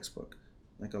incorporate the textbook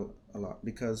like a lot,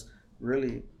 because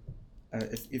really,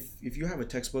 if you have a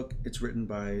textbook, it's written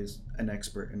by an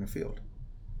expert in a field,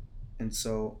 and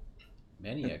so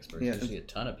many experts, usually a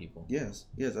ton of people. Yes,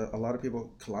 a lot of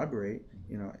people collaborate,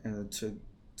 you know, and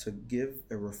to give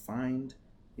a refined,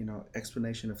 you know,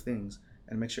 explanation of things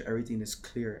and make sure everything is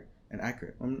clear and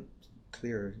accurate.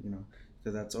 Clear, you know,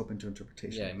 because that's open to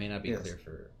interpretation. Yeah, it may not be clear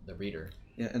for the reader.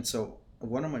 Yeah, and so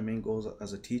one of my main goals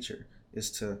as a teacher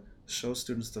is to show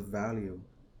students the value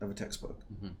of a textbook.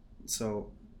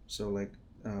 So like,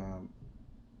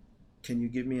 can you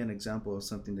give me an example of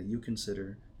something that you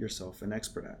consider yourself an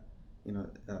expert at, you know,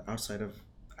 outside of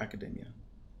academia?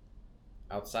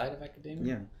 Outside of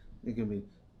academia? Yeah, it can be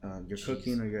your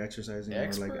cooking or your exercising,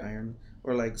 or like iron,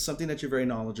 or like something that you're very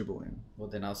knowledgeable in. Well,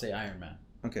 then I'll say Ironman.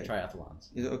 Okay. Triathlons.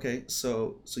 Okay,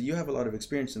 so you have a lot of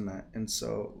experience in that, and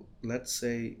so let's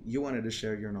say you wanted to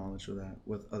share your knowledge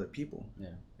with other people. Yeah.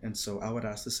 And so I would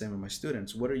ask the same of my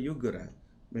students. What are you good at?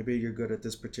 Maybe you're good at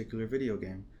this particular video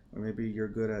game, or maybe you're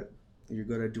good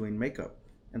at doing makeup.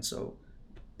 And so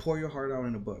pour your heart out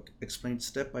in a book. Explain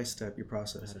step by step your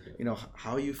process. You know,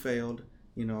 how you failed,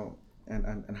 you know,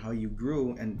 and how you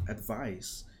grew, and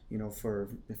advice, you know, for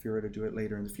if you were to do it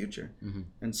later in the future.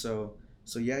 And so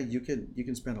yeah, you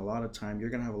can spend a lot of time. You're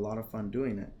gonna have a lot of fun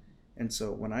doing it. And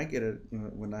so when I get it, you know,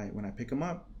 when I pick them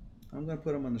up, I'm gonna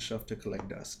put them on the shelf to collect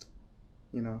dust.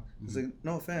 You know, it's like,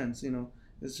 no offense, you know,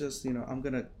 it's just, you know, I'm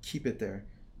gonna keep it there,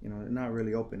 you know, and not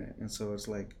really open it. And so it's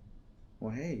like,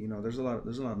 well, hey, you know, there's a lot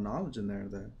of knowledge in there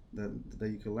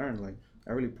that you can learn. Like,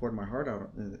 I really poured my heart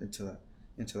out into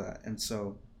that, and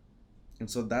so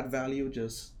that value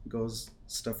just goes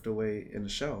stuffed away in a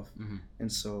shelf.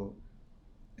 And so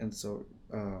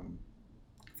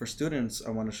for students,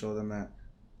 I want to show them that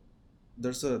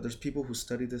there's people who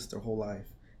study this their whole life,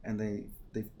 and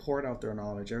they've poured out their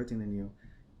knowledge, everything they knew,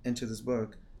 into this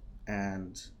book,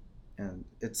 and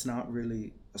it's not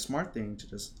really a smart thing to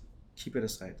just keep it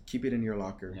aside, keep it in your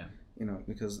locker. You know,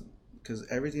 because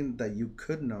everything that you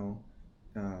could know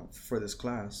for this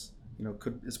class, you know,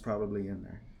 is probably in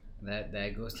there.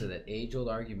 That goes to that age-old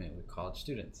argument with college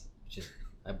students, which is,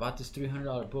 I bought this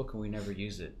 $300 book and we never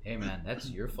use it. Hey man, that's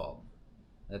your fault.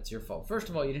 That's your fault. First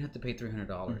of all, you didn't have to pay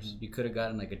 $300. You could have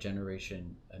gotten like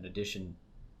an edition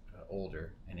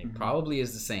older, and it probably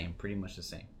is the same, pretty much the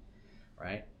same,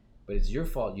 right? But it's your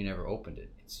fault you never opened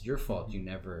it. It's your fault you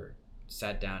never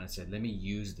sat down and said, let me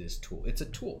use this tool. It's a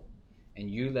tool,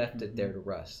 and you left it there to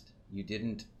rust. You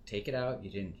didn't take it out. You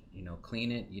didn't, you know,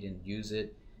 clean it. You didn't use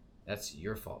it. That's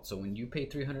your fault. So when you pay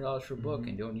 $300 for a book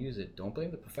and don't use it, don't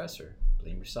blame the professor.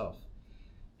 Blame yourself.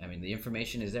 I mean, the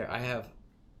information is there. I have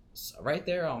right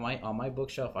there on my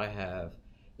bookshelf, I have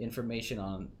information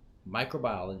on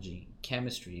microbiology,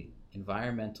 chemistry,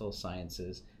 environmental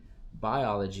sciences,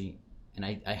 biology, and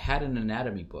I had an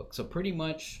anatomy book. So pretty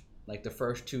much like the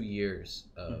first 2 years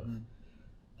of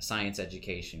science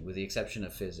education, with the exception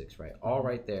of physics, right? All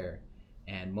right there.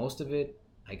 And most of it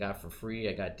I got for free.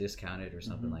 I got discounted or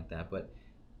something like that. But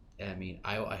I mean,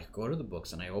 I go to the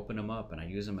books and I open them up and I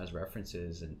use them as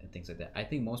references and things like that. I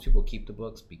think most people keep the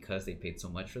books because they paid so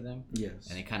much for them. Yes.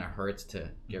 And it kind of hurts to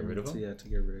get rid of them. To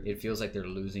get rid of it. It feels like they're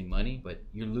losing money, but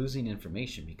you're losing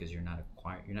information because you're not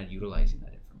utilizing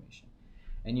that information.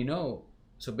 And you know,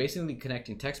 so basically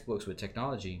connecting textbooks with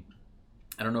technology,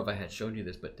 I don't know if I had shown you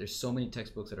this, but there's so many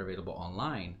textbooks that are available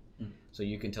online. So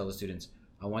you can tell the students,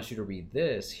 I want you to read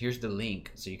this. Here's the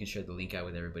link, so you can share the link out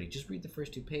with everybody. Just read the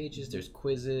first 2 pages. There's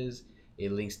quizzes.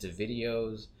 It links to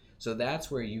videos. So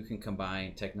that's where you can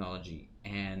combine technology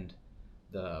and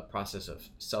the process of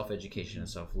self-education and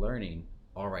self-learning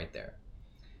all right there.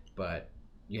 But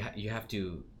you have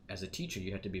to as a teacher,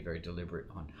 you have to be very deliberate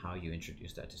on how you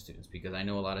introduce that to students, because I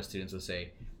know a lot of students will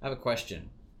say, I have a question,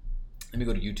 let me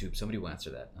go to YouTube, somebody will answer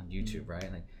that on YouTube, right?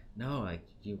 Like, no, like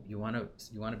you want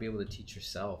to be able to teach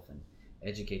yourself and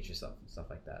educate yourself and stuff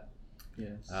like that.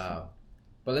 Yes.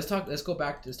 But let's talk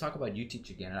about You Teach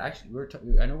again. Actually,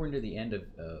 I know we're near the end of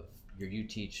your You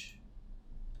Teach,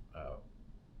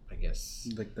 I guess,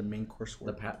 like the main coursework,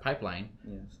 the pipeline.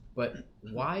 Yes. But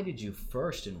why did you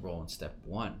first enroll in step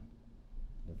 1,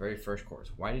 the very first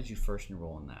course? Why did you first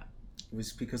enroll in that? It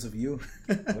was because of you.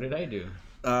 What did I do?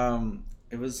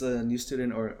 It was a new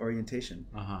student orientation,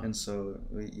 Uh-huh. and so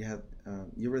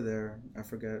you were there. I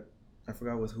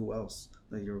forgot with who else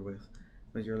that you were with,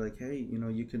 but you're like, hey,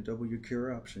 you can double your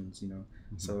career options,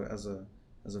 Mm-hmm. So as a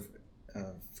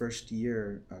first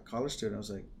year college student, I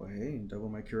was like, well, hey, double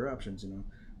my career options,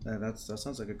 that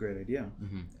sounds like a great idea.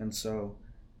 Mm-hmm. And so,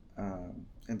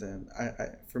 and then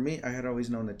for me, I had always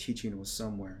known that teaching was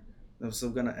somewhere. I was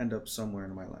still gonna end up somewhere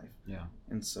in my life. Yeah.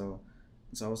 And so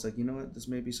I was like, you know what, this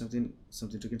may be something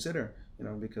to consider,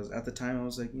 because at the time I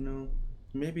was like,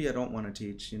 maybe I don't want to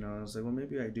teach, I was like, well,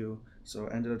 maybe I do. So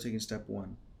I ended up taking step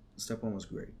 1. Step 1 was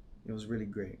great. It was really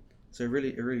great. So it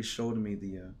really showed me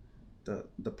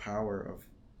the power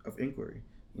of inquiry,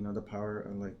 the power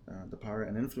of the power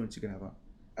and influence you can have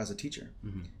as a teacher.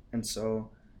 Mm-hmm. And so,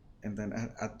 and then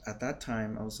at that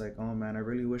time I was like, oh man, I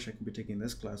really wish I could be taking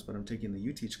this class, but I'm taking the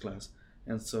You Teach class.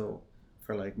 And so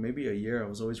for like maybe a year I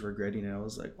was always regretting it. I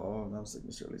was like, oh, and I was like,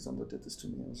 Mr. Elizondo did this to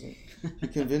me. I was like, he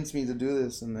convinced me to do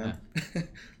this. And then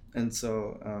and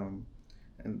so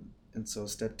and so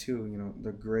step 2,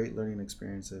 the great learning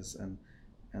experiences, and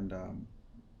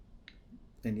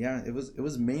yeah, it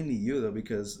was mainly you though,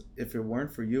 because if it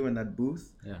weren't for you in that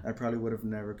booth, I probably would have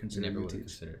never considered You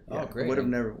Teach. Oh, great! Would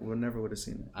have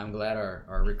seen it. I'm glad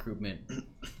our recruitment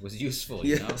was useful,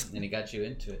 you know, and it got you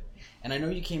into it. And I know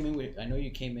you came in with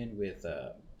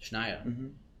Shania Mm-hmm.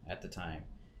 at the time,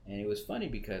 and it was funny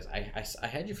because I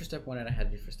had you for step 1 and I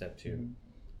had you for step 2, mm-hmm.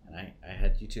 and I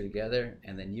had you two together,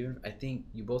 and then I think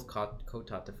you both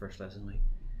co-taught the first lesson. Like,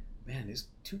 man, these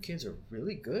 2 kids are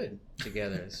really good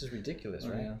together. This is ridiculous,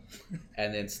 right? Yeah.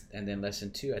 And then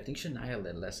lesson 2, I think Shania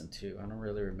led lesson 2. I don't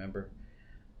really remember,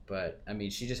 but I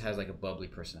mean, she just has like a bubbly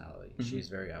personality. Mm-hmm. She's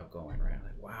very outgoing, right? I'm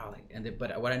like, wow.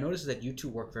 But what I noticed is that you two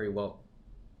work very well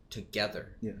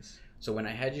together. Yes. So when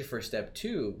I had you for step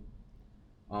 2,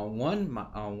 on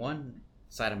one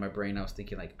side of my brain, I was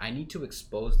thinking like, I need to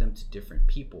expose them to different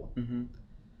people. Mm-hmm.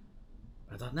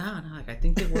 I thought, no, like, I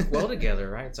think they work well together,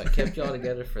 right? So I kept y'all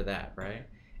together for that, right?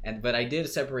 But I did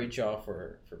separate y'all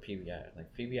for PBI.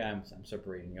 Like PBI, I'm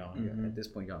separating y'all. Mm-hmm. At this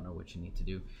point, y'all know what you need to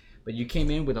do. But you came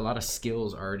in with a lot of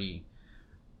skills already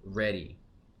ready.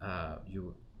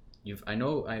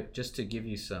 Just to give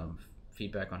you some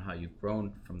feedback on how you've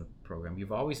grown from the program.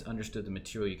 You've always understood the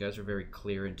material. You guys are very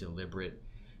clear and deliberate.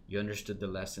 You understood the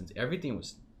lessons. Everything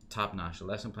was top notch. The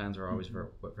lesson plans are always very,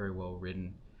 very well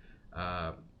written.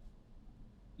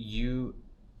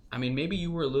 Maybe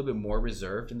you were a little bit more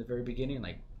reserved in the very beginning,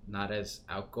 like not as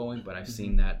outgoing, but I've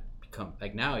seen that become,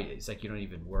 like now it's like you don't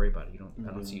even worry about it.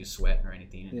 I don't see you sweating or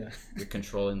anything. And you're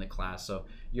controlling the class. So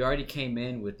you already came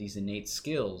in with these innate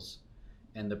skills,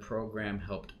 and the program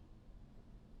helped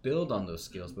build on those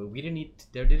skills. But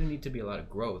there didn't need to be a lot of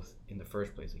growth in the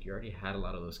first place. Like you already had a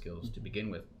lot of those skills to begin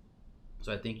with.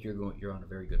 So I think you're on a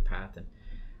very good path. And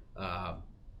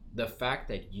the fact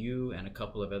that you and a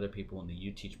couple of other people in the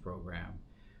You Teach program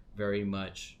very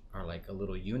much are like a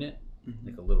little unit,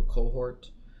 like a little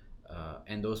cohort,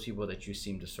 and those people that you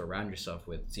seem to surround yourself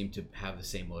with seem to have the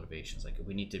same motivations. Like,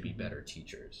 we need to be better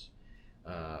teachers.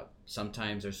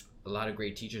 Sometimes there's a lot of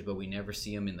great teachers, but we never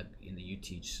see them in the You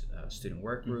Teach student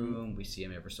workroom. We see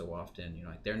them ever so often.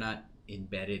 Like they're not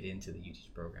embedded into the You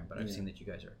Teach program, but I've seen that you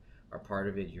guys are part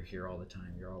of it. You're here all the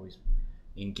time. You're always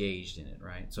engaged in it,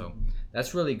 right? So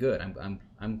that's really good.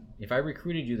 I'm if I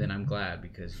recruited you, then I'm glad,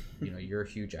 because you're a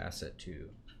huge asset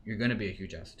you're going to be a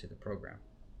huge asset to the program.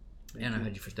 And I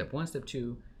had you for step 1, step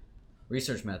 2,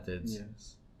 research methods,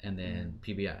 and then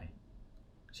PBI.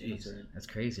 Jeez, that's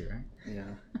crazy, right?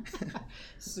 Yeah.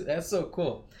 That's so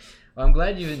cool. Well, I'm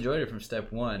glad you enjoyed it from step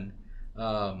 1.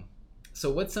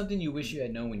 So what's something you wish you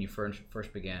had known when you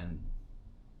first began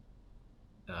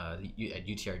at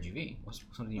UTRGV? What's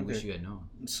something you wish you had known?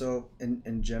 So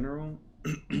in general,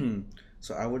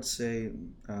 so I would say,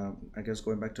 I guess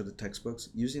going back to the textbooks,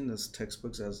 using those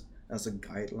textbooks as a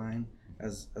guideline,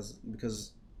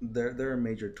 because they're a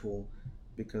major tool,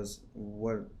 because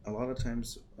what a lot of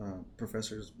times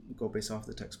professors go based off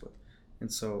the textbook, and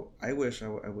so I wish I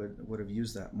would have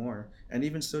used that more, and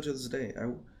even still to this day,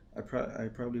 I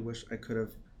probably wish I could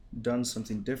have done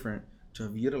something different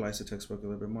have utilized the textbook a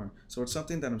little bit more. So it's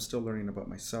something that I'm still learning about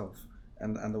myself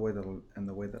and the way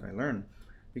that I learn,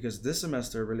 because this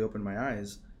semester really opened my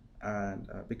eyes, and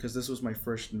because this was my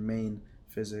first main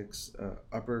physics,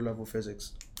 upper level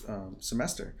physics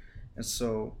semester, and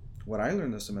so what I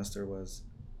learned this semester was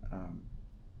um,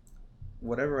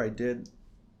 whatever I did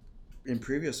in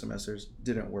previous semesters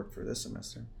didn't work for this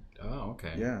semester. Oh,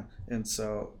 okay. Yeah, and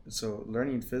so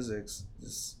learning physics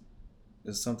is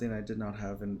something I did not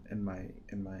have in my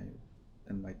in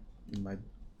my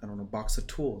I don't know, box of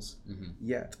tools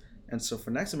yet. And so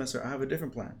for next semester I have a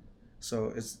different plan.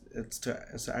 So it's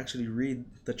to actually read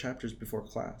the chapters before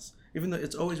class, even though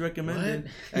it's always recommended.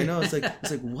 What? I know, it's like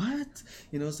what,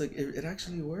 it's like it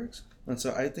actually works. And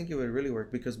so I think it would really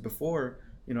work, because before,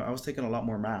 I was taking a lot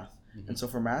more math, and so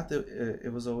for math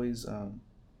it was always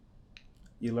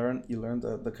you learn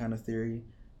the kind of theory,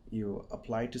 you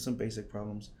apply it to some basic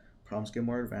problems get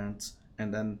more advanced,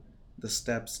 and then the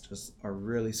steps just are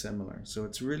really similar, so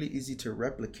it's really easy to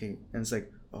replicate. And it's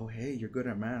like, oh hey, you're good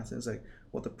at math, and it's like,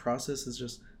 well, the process is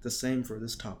just the same for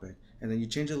this topic, and then you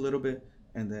change it a little bit,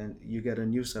 and then you get a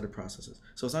new set of processes.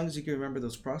 So as long as you can remember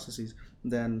those processes,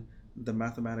 then the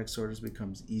mathematics sort of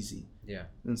becomes easy. Yeah.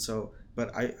 And so,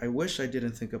 but I wish I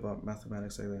didn't think about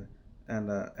mathematics like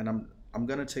that, and I'm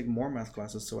gonna take more math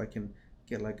classes so I can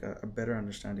get like a better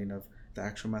understanding of the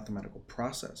actual mathematical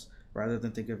process, rather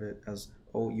than think of it as,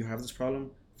 oh, you have this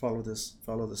problem, follow this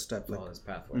step, Follow this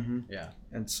pathway. Yeah.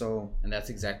 And so, and that's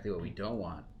exactly what we don't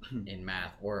want in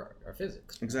math or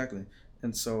physics. Exactly.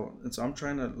 And so I'm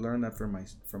trying to learn that for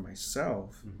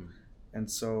myself. And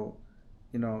so,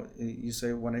 you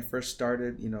say when I first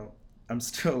started, I'm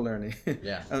still learning.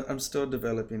 Yeah. I'm still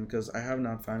developing, because I have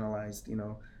not finalized,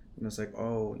 it's like,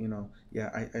 oh,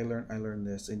 yeah, I learned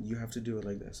this, and you have to do it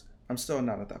like this. I'm still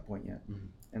not at that point yet.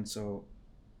 And so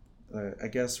I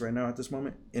guess right now at this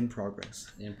moment, in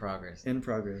progress. In progress.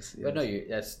 Yes. But no,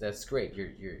 that's great.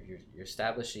 You're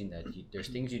establishing that there's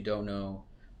things you don't know.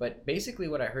 But basically,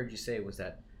 what I heard you say was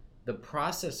that the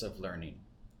process of learning,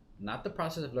 not the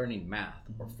process of learning math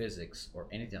or physics or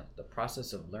anything else, the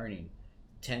process of learning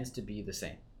tends to be the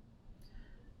same.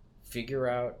 Figure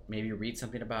out, maybe read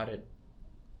something about it,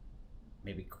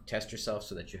 maybe test yourself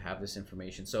so that you have this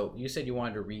information. So you said you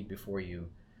wanted to read before you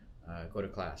go to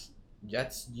class.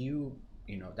 That's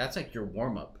that's like your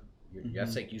warm-up.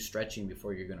 That's like you stretching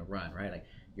before you're going to run, right? Like,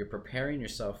 you're preparing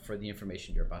yourself for the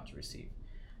information you're about to receive.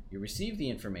 You receive the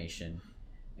information,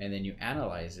 and then you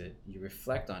analyze it, you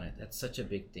reflect on it. That's such a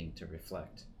big thing, to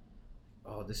reflect.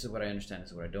 Oh, this is what I understand,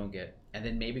 this is what I don't get. And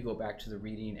then maybe go back to the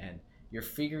reading, and you're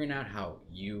figuring out how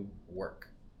you work.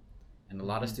 And a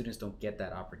lot of students don't get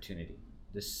that opportunity.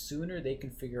 The sooner they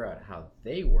can figure out how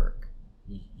they work,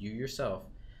 you yourself,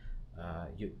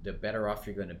 the better off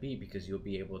you're going to be, because you'll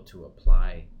be able to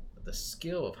apply the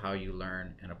skill of how you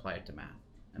learn and apply it to math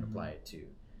and apply it to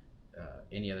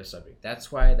any other subject.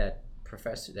 That's why that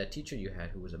teacher you had,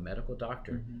 who was a medical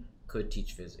doctor, could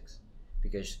teach physics,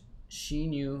 because she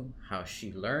knew how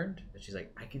she learned. She's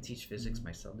like, I can teach physics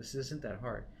myself. This isn't that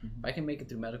hard. If I can make it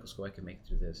through medical school, I can make it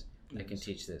through this. I can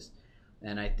teach this.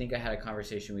 And I think I had a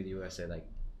conversation with you. I said, like,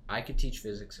 I could teach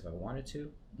physics if I wanted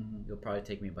to. It'll probably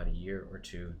take me about a year or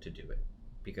two to do it,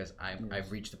 because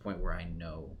I've reached the point where I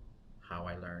know how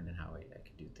I learned and how I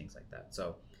can do things like that.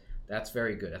 So that's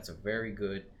very good. That's a very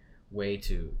good way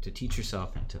to teach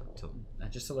yourself, and to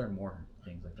just to learn more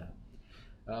things like that.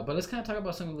 But let's kind of talk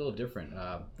about something a little different.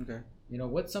 Okay.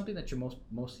 What's something that you're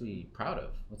mostly proud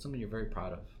of? What's something you're very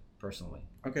proud of personally?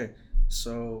 Okay.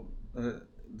 So this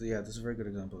is a very good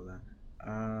example of that.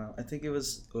 I think it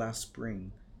was last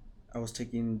spring. I was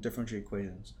taking differential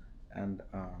equations, and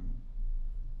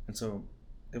so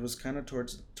it was kind of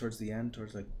towards the end,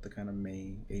 towards like the kind of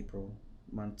May, April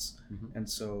months. And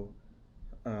so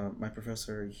my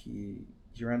professor, he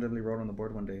randomly wrote on the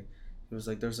board one day. He was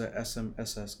like, there's a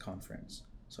SMSS conference.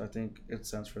 So I think it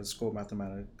stands for the School of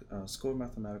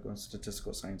Mathematical and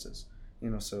Statistical Sciences.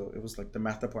 So it was like the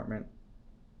math department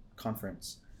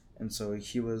conference. And so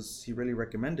he really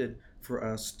recommended for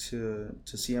us to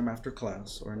see him after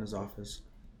class or in his office,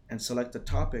 and select a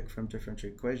topic from differential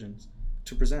equations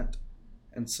to present.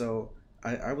 And so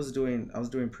I was doing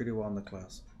pretty well in the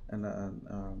class, and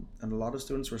a lot of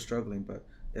students were struggling, but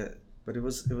it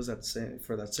was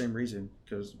for that same reason,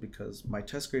 because my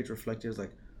test grades reflected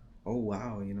like, oh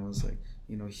wow, it's like,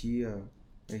 he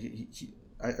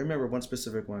I remember one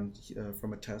specific one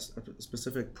from a test, a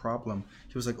specific problem.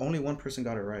 He was like, only one person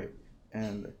got it right,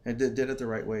 and did it the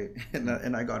right way,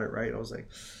 and I got it right. I was like,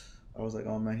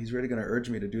 oh man, he's really gonna urge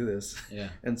me to do this. Yeah.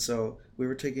 And so we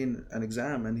were taking an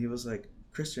exam, and he was like,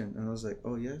 Christian, and I was like,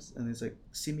 oh yes, and he's like,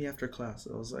 see me after class.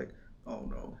 I was like, oh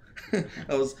no.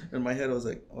 I was in my head. I was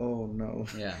like, oh no.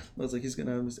 Yeah. I was like, he's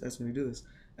gonna ask me to do this,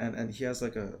 and he has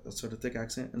like a sort of thick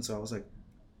accent, and so I was like,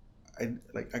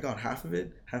 I got half of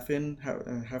it, half in,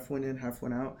 half went in, half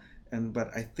went out, and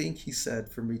but I think he said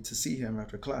for me to see him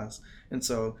after class,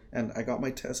 and I got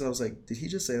my test. And I was like, did he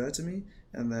just say that to me?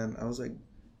 And then I was like,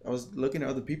 I was looking at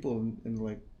other people and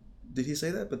like, did he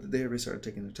say that? But they already started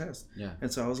taking their test. Yeah.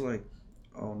 And so I was like,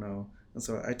 oh no. And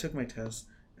so I took my test,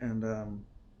 and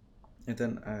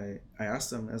then I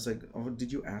asked him. I was like, oh,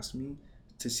 did you ask me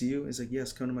to see you? He's like,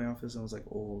 yes, come to my office. And I was like,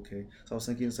 oh, okay. So I was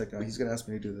thinking, it's like, he's gonna ask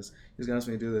me to do this. He's gonna ask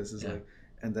me to do this. It's like,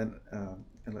 and then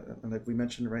and like we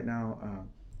mentioned right now,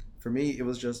 for me it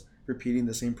was just repeating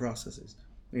the same processes,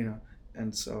 you know.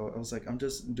 And so I was like, I'm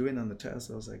just doing on the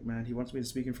test. I was like, man, he wants me to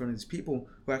speak in front of these people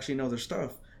who actually know their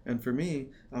stuff. And for me,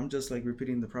 I'm just like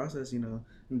repeating the process, you know,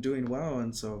 and doing well.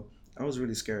 And so I was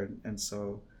really scared. And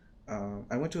so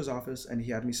I went to his office and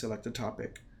he had me select a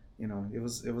topic. You know, it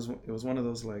was one of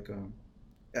those like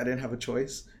I didn't have a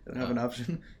choice. I didn't have an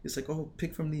option. He's like, oh,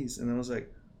 pick from these. And then I was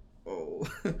like, oh,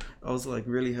 I was like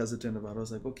really hesitant about it. I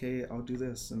was like, okay, I'll do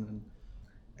this. And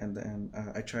then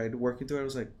I tried working through it. I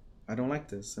was like, I don't like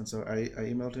this. And so I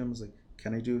emailed him. I was like,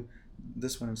 can I do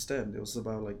this one instead? It was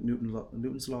about like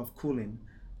Newton's law of cooling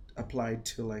applied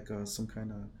to like some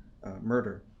kind of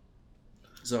murder.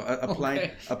 So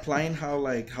applying how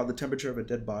the temperature of a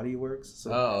dead body works.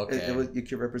 So you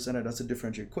could represent it as a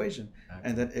differential equation,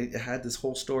 and then it had this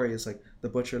whole story. It's like the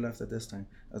butcher left at this time,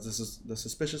 the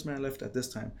suspicious man left at this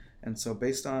time, and so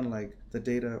based on like the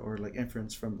data or like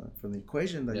inference from the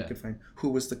equation that you could find who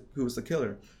was the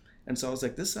killer, and so I was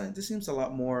like, this seems a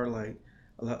lot more like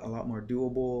a lot more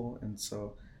doable, and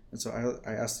so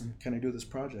I asked him, can I do this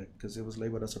project, because it was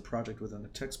labeled as a project within the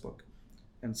textbook,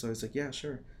 and so he's like, yeah,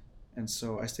 sure. And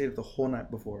so I stayed up the whole night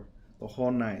before, the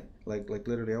whole night, like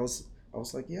literally. I was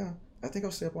like, yeah, I think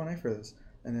I'll stay up all night for this.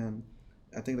 And then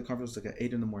I think the conference was like at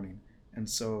 8 a.m, and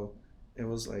so it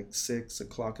was like 6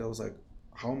 o'clock. I was like,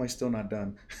 how am I still not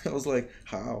done? I was like,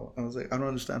 how? I was like, I don't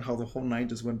understand how the whole night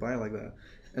just went by like that.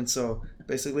 And so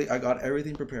basically, I got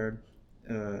everything prepared,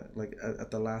 like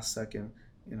at the last second.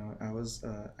 You know,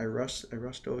 I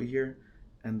rushed over here.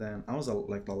 And then I was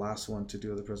like the last one to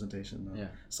do the presentation. Yeah.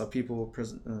 Saw people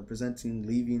presenting,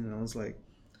 leaving, and I was like,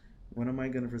 "When am I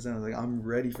gonna present?" I was like, "I'm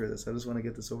ready for this. I just want to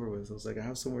get this over with." So I was like, "I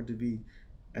have somewhere to be,"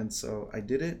 and so I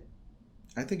did it.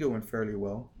 I think it went fairly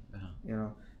well. Uh-huh. You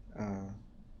know,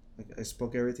 like I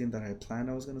spoke everything that I planned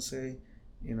I was gonna say.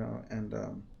 You know,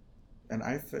 and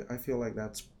I feel like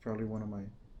that's probably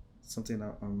something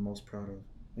that I'm most proud of,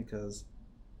 because,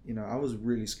 you know, I was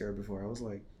really scared before. I was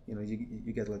like, you know,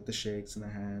 you get like the shakes in the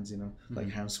hands, you know, like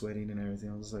hand sweating and everything.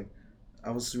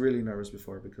 I was really nervous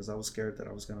before, because I was scared that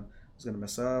I was gonna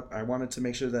mess up. I wanted to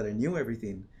make sure that I knew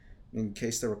everything in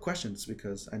case there were questions,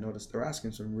 because I noticed they're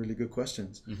asking some really good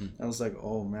questions. I was like,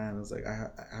 oh man, I was like, I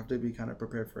have to be kind of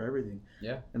prepared for everything.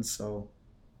 Yeah. And so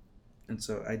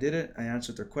I did it. I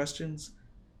answered their questions,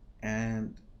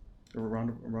 and a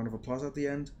round of applause at the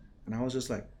end, and I was just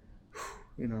like,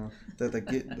 you know,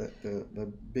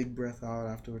 the big breath out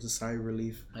afterwards, a sigh of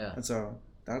relief. Yeah. And so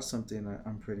that's something that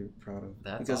I'm pretty proud of.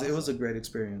 That's because awesome. It was a great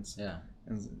experience. Yeah.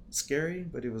 And scary,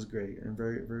 but it was great and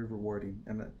very, very rewarding.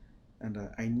 And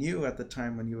I knew at the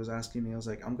time when he was asking me, I was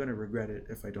like, I'm gonna regret it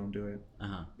if I don't do it.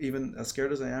 Even as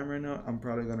scared as I am right now, I'm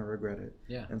probably gonna regret it.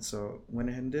 Yeah. And so went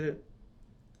ahead and did it.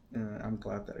 I'm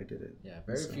glad that I did it. Yeah.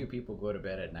 Very few people go to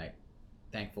bed at night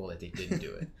thankful that they didn't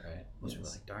do it, right? Most people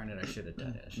are like, darn it, I should have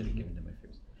done it. I should have given them my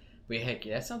fears. But heck,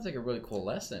 that sounds like a really cool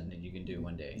lesson that you can do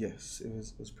one day. Yes, it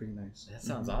was pretty nice. That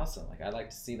sounds awesome. Like, I'd like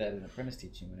to see that in apprentice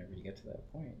teaching whenever you get to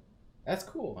that point. That's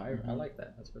cool. I like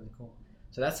that. That's really cool.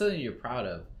 So that's something you're proud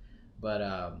of.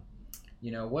 But,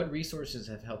 you know, what resources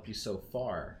have helped you so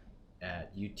far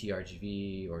at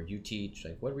UTRGV or UTeach?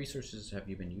 Like, what resources have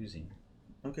you been using?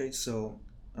 Okay, so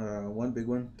one big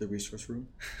one, the resource room.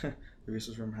 The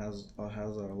resource room has a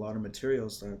lot of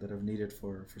materials that I've needed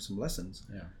for some lessons.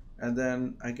 Yeah. And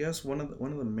then I guess one of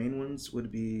the main ones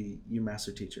would be you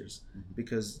master teachers,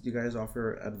 because you guys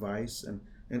offer advice and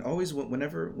always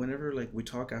whenever like we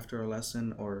talk after a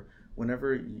lesson, or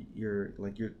whenever you're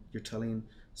telling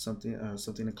something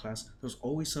in class, there's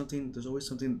always something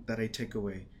that I take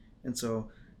away, and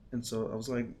so I was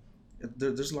like,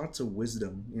 there's lots of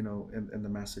wisdom, you know, in the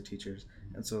master teachers,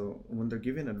 and so when they're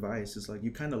giving advice, it's like you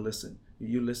kind of listen,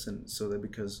 so that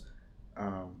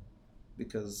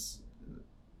because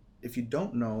if you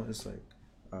don't know, it's like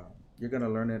you're gonna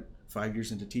learn it 5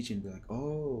 years into teaching and be like,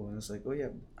 oh, and it's like, oh yeah,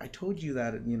 I told you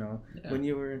that, you know, when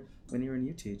you were in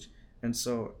UTeach. And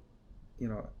so, you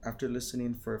know, after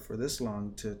listening for this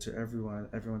long to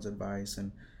everyone's advice,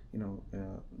 and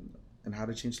and how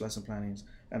to change lesson plannings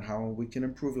and how we can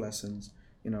improve lessons.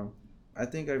 I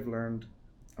think I've learned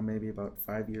maybe about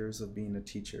 5 years of being a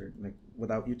teacher, like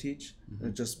without you teach,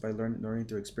 just by learning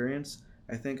through experience.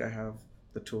 I think I have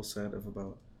the tool set of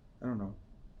about, I don't know,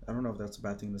 if that's a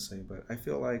bad thing to say, but I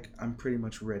feel like I'm pretty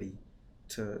much ready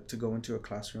to go into a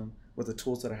classroom with the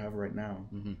tools that I have right now.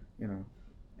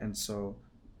 And so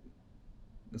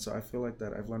I feel like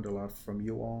that I've learned a lot from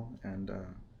you all, and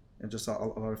just a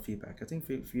lot of feedback. I think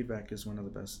feedback is one of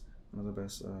the best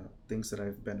things that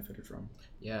I've benefited from.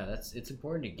 Yeah, it's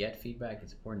important to get feedback.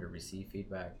 It's important to receive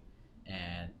feedback,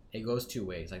 and it goes two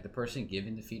ways. Like the person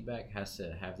giving the feedback has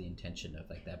to have the intention of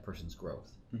like that person's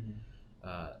growth,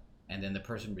 and then the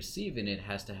person receiving it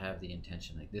has to have the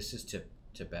intention like this is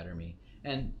to better me.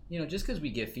 And just because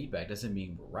we give feedback doesn't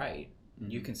mean we're right.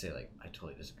 You can say like, I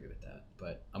totally disagree with that,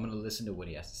 but I'm going to listen to what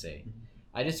he has to say.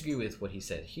 I disagree with what he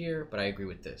said here, but I agree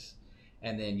with this.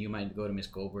 And then you might go to Miss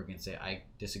Goldberg and say, I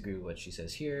disagree with what she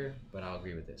says here, but I'll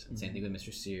agree with this. And same thing with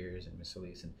Mr. Sears and Miss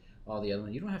Solis and all the other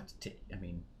ones. You don't have to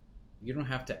you don't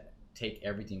have to take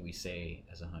everything we say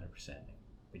as 100%.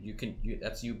 But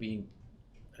that's you being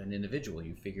an individual.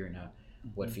 You figuring out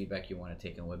what feedback you want to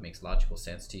take and what makes logical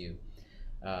sense to you.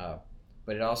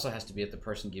 But it also has to be that the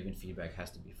person giving feedback has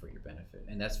to be for your benefit.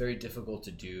 And that's very difficult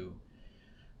to do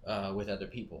with other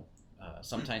people.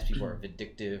 Sometimes people are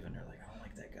vindictive and they're like, I don't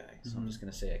like that guy. So I'm just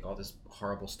going to say like all this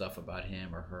horrible stuff about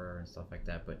him or her and stuff like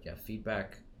that. But yeah,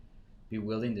 feedback, be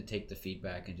willing to take the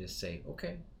feedback and just say,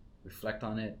 okay, reflect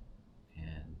on it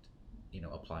and,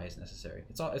 apply as necessary.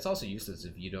 It's also useless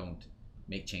if you don't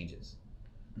make changes.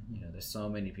 There's so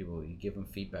many people, you give them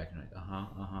feedback and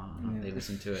like, they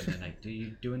listen to it and they're like, dude,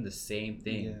 you're doing the same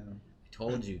thing. I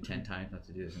told you 10 times not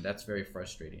to do this. And that's very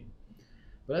frustrating.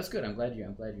 But that's good. I'm glad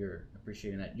you're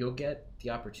appreciating that. You'll get the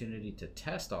opportunity to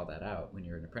test all that out when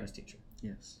you're an apprentice teacher.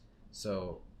 Yes.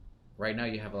 So right now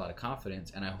you have a lot of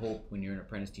confidence, and I hope when you're an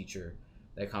apprentice teacher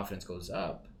that confidence goes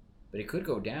up, but it could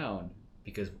go down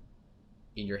because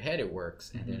in your head it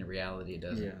works and then in reality it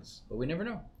doesn't. Yes. But we never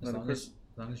know as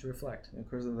long as you reflect. Of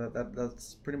course,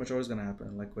 that's pretty much always going to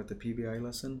happen. Like with the PBI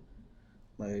lesson,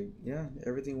 like,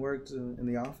 everything worked in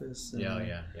the office. And,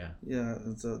 yeah.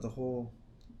 The whole,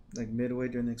 like midway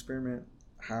during the experiment,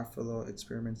 half of the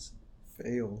experiments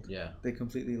failed. Yeah. They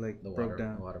completely broke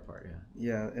down. The water part,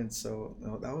 Yeah, and so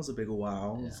that was a big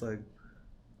wow. Yeah. It's like,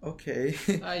 okay.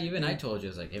 I told you,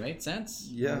 it was like, it made sense.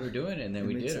 Yeah. We were doing it, and then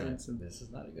we did it. This is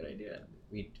not a good idea.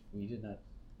 We did not.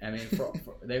 I mean,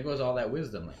 there goes all that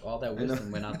wisdom. Like all that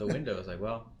wisdom went out the window. It's like,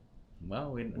 well, now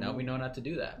we know not to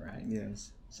do that, right?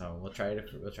 Yes. So we'll try it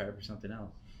for something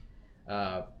else.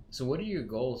 So what are your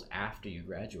goals after you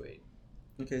graduate?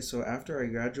 Okay, so after I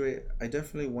graduate, I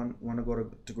definitely want to go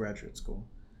to graduate school,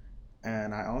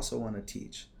 and I also want to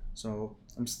teach. So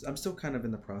I'm still kind of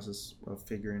in the process of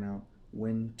figuring out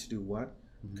when to do what,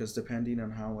 because depending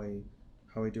on how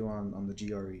I do on the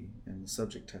GRE and the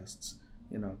subject tests,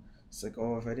 it's like,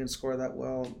 oh, if I didn't score that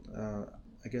well,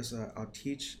 I guess I'll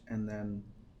teach and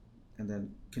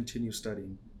then continue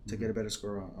studying to get a better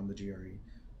score on the GRE,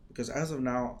 because as of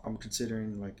now I'm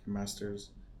considering like a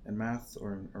master's in math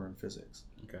or in physics,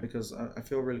 because I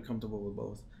feel really comfortable with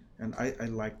both, and I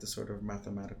like the sort of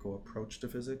mathematical approach to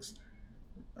physics.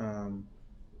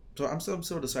 So I'm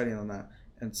still deciding on that,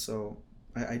 and so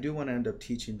I do want to end up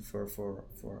teaching for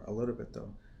a little bit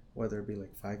though, whether it be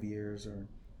like 5 years or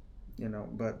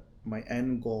but my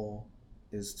end goal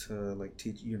is to like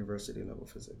teach university level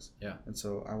physics. Yeah. And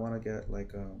so I want to get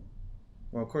like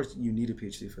well, of course you need a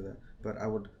PhD for that, but I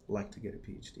would like to get a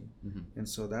PhD. And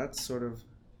so that's sort of,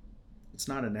 it's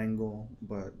not an end goal,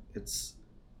 but it's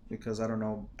because I don't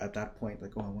know at that point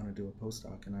like, oh, I want to do a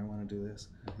postdoc and I want to do this.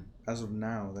 As of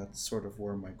now, that's sort of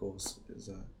where my goals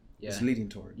is leading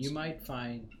towards. You might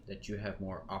find that you have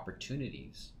more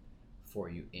opportunities for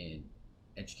you in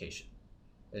education.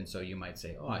 And so you might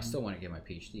say, oh, I still want to get my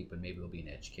PhD, but maybe it'll be in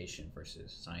education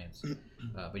versus science.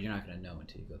 But you're not going to know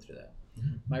until you go through that.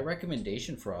 My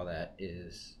recommendation for all that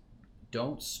is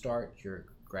don't start your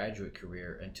graduate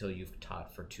career until you've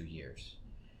taught for 2 years.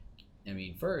 I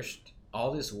mean, first,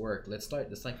 all this work, let's like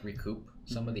recoup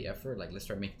some of the effort. Like, let's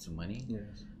start making some money.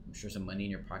 Yes. I'm sure some money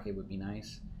in your pocket would be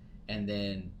nice. And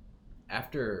then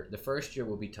after the first year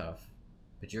will be tough,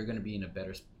 but you're going to be in a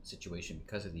better situation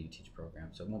because of the UTeach program,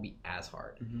 so it won't be as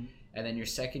hard. And then your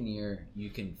second year,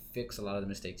 you can fix a lot of the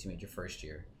mistakes you made your first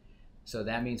year. So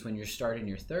that means when you're starting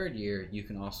your third year, you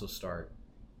can also start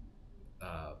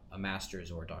a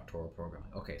master's or a doctoral program.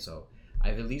 Okay, so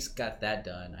I've at least got that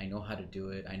done. I know how to do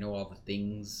it. I know all the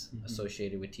things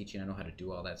associated with teaching. I know how to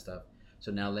do all that stuff.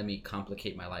 So now let me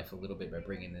complicate my life a little bit by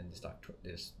bringing in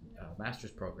this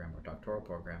master's program or doctoral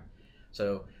program.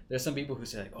 So there's some people who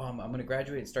say like, oh, I'm going to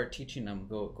graduate and start teaching. I'm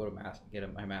going to go to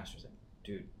my master's. Like,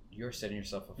 dude, you're setting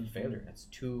yourself up for failure. That's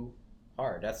too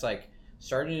hard. That's like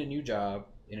starting a new job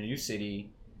in a new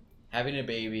city, having a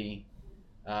baby,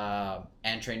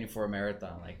 and training for a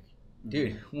marathon. Like,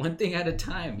 dude, one thing at a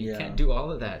time. You can't do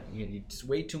all of that. It's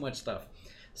way too much stuff.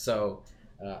 So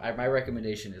my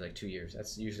recommendation is like 2 years.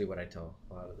 That's usually what I tell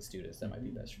a lot of the students. That might be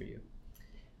best for you.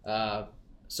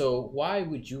 So why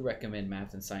would you recommend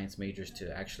math and science majors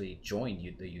to actually join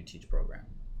the UTeach program?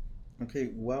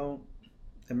 Okay, well,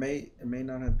 it may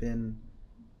not have been,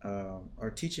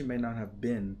 or teaching may not have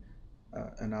been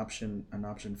an option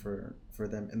for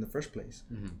them in the first place.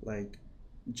 Like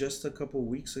just a couple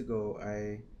weeks ago,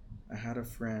 I had a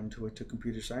friend who I took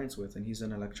computer science with, and he's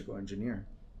an electrical engineer,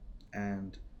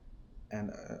 and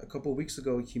a couple weeks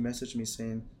ago he messaged me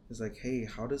saying, he's like, hey,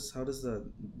 how does the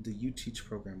UTeach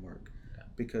program work?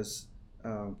 Because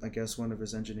I guess one of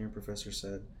his engineering professors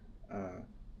said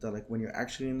that like when you're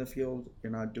actually in the field,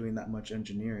 you're not doing that much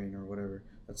engineering or whatever.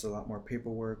 That's a lot more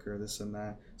paperwork or this and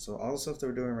that. So all the stuff that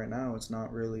we're doing right now, it's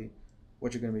not really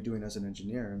what you're going to be doing as an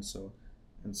engineer.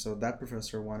 And so that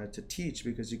professor wanted to teach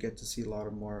because you get to see a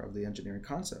lot more of the engineering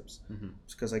concepts.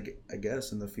 Because I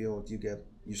guess in the field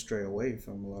you stray away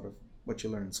from a lot of what you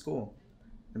learn in school.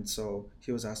 And so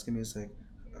he was asking me, he's like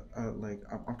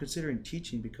I'm considering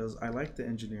teaching because I like the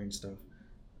engineering stuff,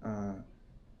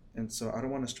 and so I don't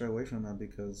want to stray away from that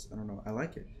because I don't know, I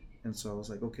like it. And so I was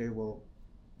like, okay, well,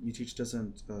 UTeach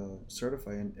doesn't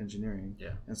certify in engineering.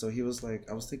 And so he was like,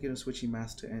 I was thinking of switching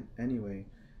math to anyway.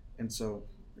 And so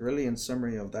really in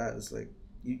summary of that is like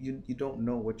you don't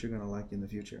know what you're gonna like in the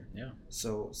future.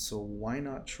 So why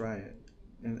not try it?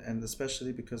 And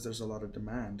especially because there's a lot of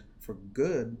demand for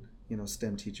good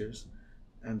STEM teachers.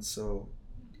 And so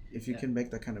if you can make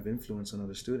that kind of influence on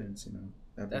other students,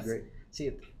 that'd be great.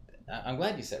 See, I'm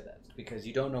glad you said that because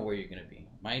you don't know where you're going to be.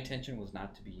 My intention was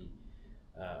not to be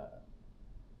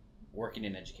working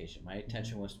in education. My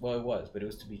intention was, well, it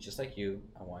was to be just like you.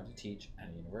 I wanted to teach at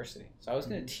a university. So I was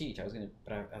going to teach. But I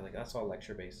was like, that's all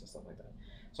lecture based and stuff like that.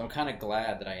 So I'm kind of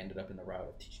glad that I ended up in the route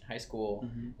of teaching high school.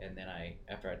 And then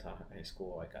after I taught high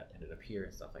school, ended up here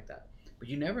and stuff like that. But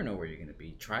you never know where you're going to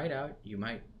be. Try it out.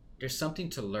 There's something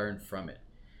to learn from it.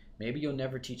 Maybe you'll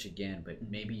never teach again, but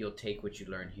maybe you'll take what you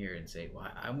learn here and say, well,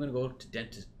 I'm going to go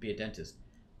to be a dentist.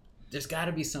 There's got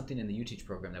to be something in the UTeach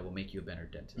program that will make you a better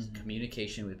dentist.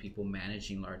 Communication with people,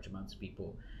 managing large amounts of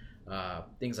people,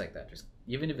 things like that. Just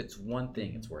even if it's one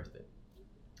thing, it's worth it.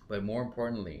 But more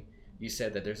importantly, you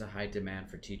said that there's a high demand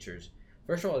for teachers.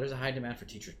 First of all, there's a high demand for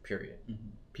teachers, period.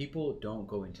 People don't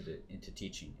go into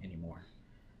teaching anymore.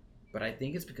 But I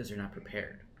think it's because they're not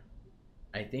prepared.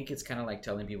 I think it's kind of like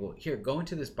telling people, here, go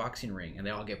into this boxing ring, and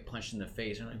they all get punched in the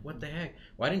face. And I'm like, what the heck?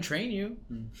 Well, I didn't train you.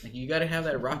 Like, you got to have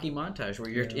that Rocky montage where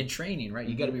you're in training, right?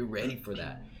 You got to be ready for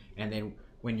that. And then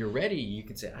when you're ready, you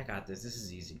can say, I got this. This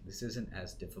is easy. This isn't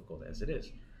as difficult as it is.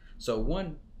 So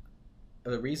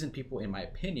the reason people, in my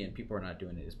opinion, people are not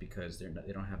doing it is because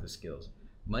they don't have the skills.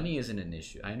 Money isn't an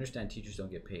issue. I understand teachers don't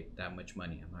get paid that much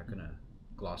money. I'm not going to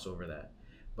gloss over that.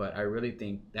 But I really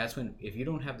think that's when, if you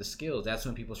don't have the skills, that's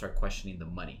when people start questioning the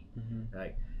money.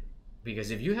 Like, because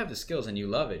if you have the skills and you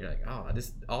love it, you're like, oh,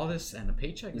 all this and a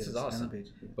paycheck, this is awesome.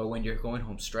 But when you're going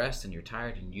home stressed and you're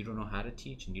tired and you don't know how to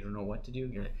teach and you don't know what to do,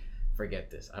 you're like,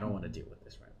 forget this. I don't want to deal with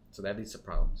this, right? So that leads to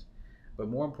problems. But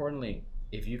more importantly,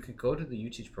 if you can go to the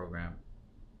UTeach program,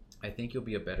 I think you'll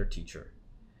be a better teacher.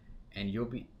 And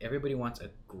everybody wants a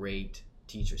great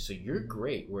teacher. So you're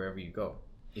great wherever you go.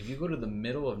 If you go to the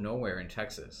middle of nowhere in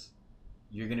Texas,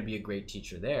 you're going to be a great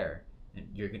teacher there, and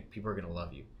people are going to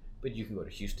love you. But you can go to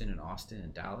Houston and Austin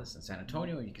and Dallas and San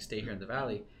Antonio, and you can stay here in the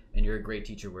Valley, and you're a great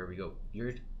teacher wherever you go.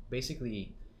 You're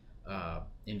basically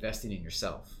investing in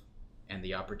yourself and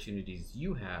the opportunities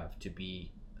you have to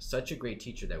be such a great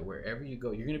teacher that wherever you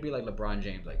go, you're going to be like LeBron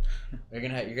James. Like, you're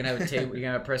going to have a table, you're going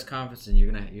to have a press conference, and you're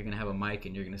going to have a mic,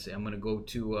 and you're going to say, I'm going to go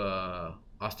to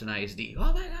Austin ISD.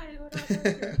 Oh my God, you go to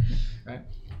Austin. Right?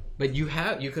 But you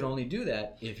could only do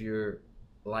that if you're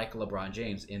like LeBron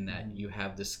James, in that you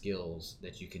have the skills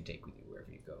that you can take with you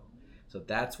wherever you go. So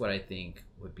that's what I think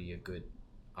would be a good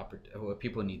what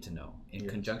people need to know in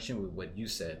conjunction with what you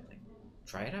said. Like,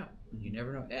 try it out. You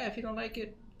never know. If you don't like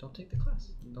it, don't take the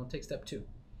class. Don't take step 2.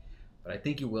 But I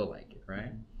think you will like it,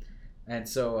 right? And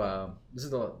so this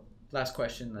is the last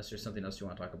question, unless there's something else you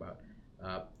want to talk about.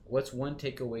 What's one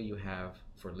takeaway you have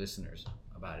for listeners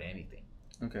about anything?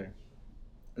 Okay.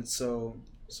 And so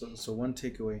one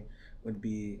takeaway would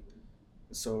be,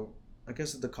 so I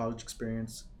guess the college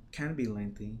experience can be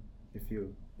lengthy, if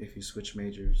you switch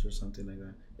majors or something like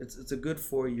that. It's a good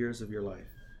 4 years of your life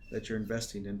that you're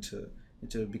investing into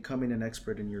becoming an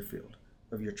expert in your field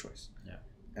of your choice. Yeah.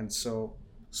 And so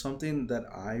something that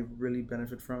I really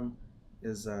benefit from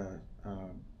is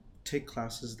take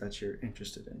classes that you're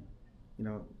interested in. You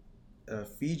know,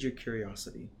 feed your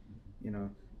curiosity. You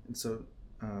know, and so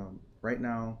right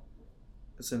now,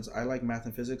 since I like math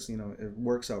and physics, you know, it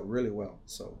works out really well.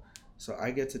 So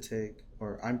I get to take,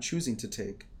 or I'm choosing to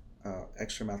take,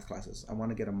 extra math classes. I want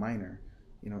to get a minor,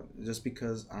 you know, just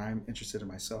because I'm interested in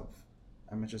myself.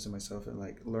 I'm interested in myself and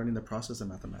like learning the process of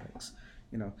mathematics,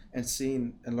 you know, and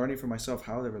seeing and learning for myself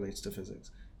how that relates to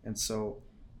physics. And so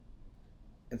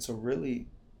really,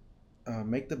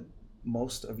 make the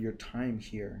most of your time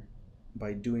here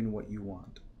by doing what you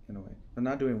want in a way, and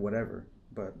not doing whatever,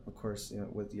 but of course, you know,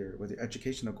 with your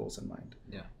educational goals in mind.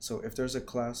 Yeah. So if there's a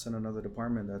class in another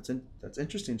department that's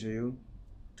interesting to you,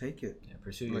 take it. Yeah.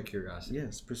 Pursue your curiosity.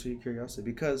 Yes, pursue your curiosity,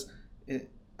 because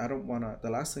I don't want to. The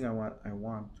last thing I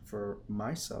want for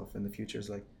myself in the future is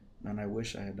like, man, I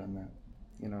wish I had done that.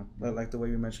 You know, like the way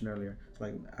we mentioned earlier.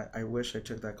 Like I wish I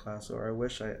took that class, or I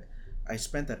wish I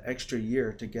spent that extra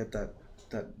year to get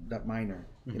that minor.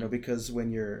 You know, because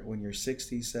when you're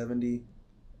 60, 70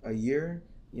 a year,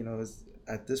 you know,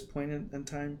 at this point in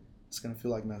time, it's gonna feel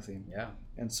like nothing. Yeah.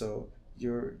 And so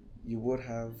you would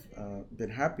have been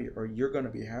happier, or you're gonna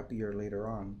be happier later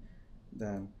on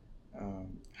than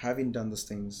having done those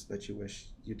things that you wish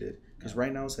you did. Because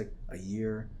right now it's like a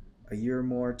year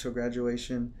more to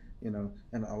graduation. You know,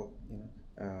 and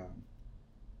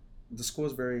the school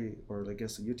is very, or I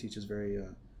guess the U teach is very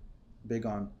big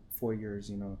on 4 years.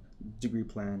 You know, degree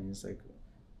plan is like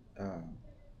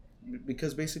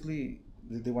because basically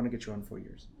they want to get you on 4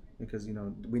 years, because you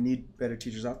know we need better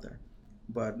teachers out there.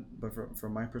 But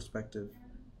from my perspective,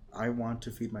 I want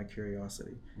to feed my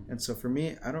curiosity. And so for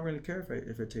me, I don't really care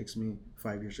if it takes me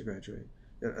 5 years to graduate.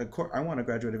 Of course, I want to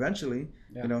graduate eventually.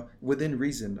 You know, within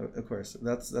reason. Of course,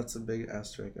 that's a big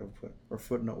asterisk of or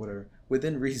footnote, whatever.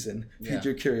 Within reason, feed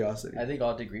your curiosity. I think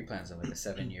all degree plans have like a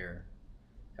 7-year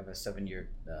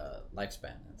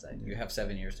lifespan. It's like you have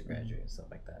 7 years to graduate, stuff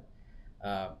like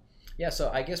that. Yeah, so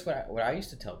I guess what I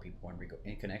used to tell people when we go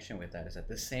in connection with that is that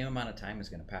the same amount of time is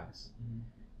going to pass.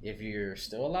 If you're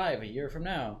still alive a year from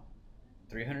now,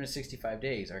 365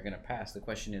 days are going to pass. The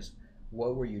question is,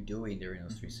 what were you doing during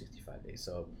those 365 days?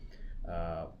 So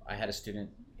I had a student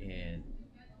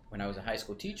when I was a high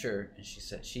school teacher, and she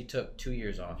said she took 2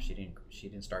 years off. She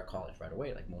didn't start college right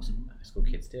away like most high school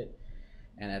kids did.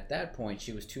 And at that point,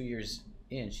 she was 2 years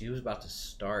in. She was about to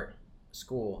start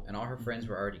school, and all her friends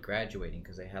were already graduating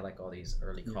because they had like all these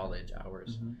early college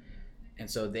hours. And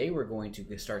so they were going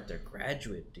to start their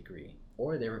graduate degree,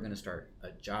 or they were going to start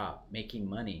a job, making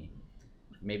money,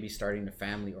 maybe starting a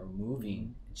family or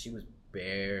moving. And she was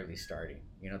barely starting.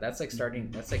 You know, that's like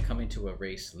that's like coming to a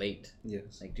race late.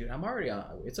 Yes. Like, dude,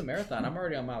 it's a marathon. I'm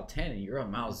already on mile 10 and you're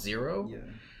on mile 0. Yeah.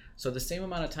 So the same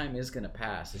amount of time is going to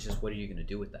pass. It's just, what are you going to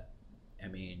do with that? I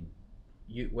mean,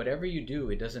 whatever you do,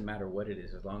 it doesn't matter what it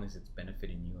is, as long as it's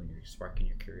benefiting you and you're sparking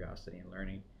your curiosity and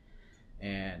learning.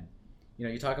 And you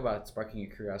know, you talk about sparking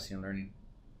your curiosity and learning.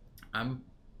 I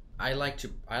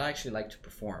actually like to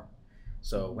perform.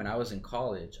 So when I was in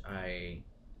college,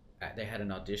 they had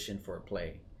an audition for a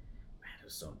play.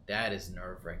 Man, that is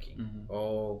nerve-wracking.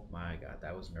 Oh my God,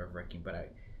 that was nerve-wracking. But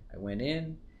I went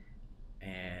in,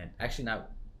 and actually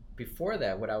not before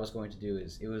that, what I was going to do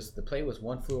is the play was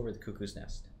One Flew Over the Cuckoo's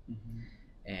Nest.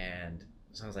 And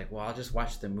so I was like, well, I'll just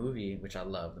watch the movie, which I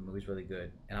love. The movie's really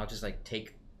good. And I'll just like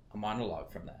take a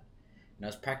monologue from that. And I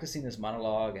was practicing this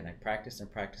monologue, and I practiced,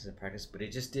 but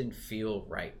it just didn't feel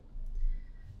right.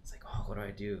 It's like, oh, what do I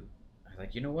do? I was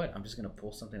like, you know what? I'm just going to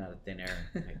pull something out of thin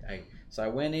air. So I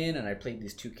went in and I played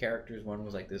these two characters. One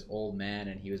was like this old man,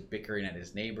 and he was bickering at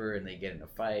his neighbor, and they get in a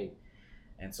fight.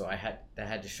 And so that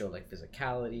had to show like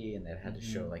physicality, and that had to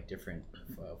show like different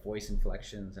voice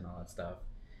inflections and all that stuff.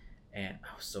 And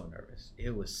I was so nervous.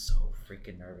 It was so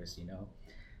freaking nervous, you know.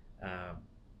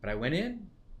 But I went in,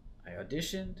 I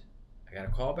auditioned, I got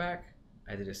a call back.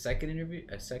 I did a second interview,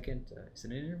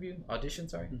 audition,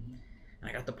 sorry. And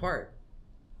I got the part.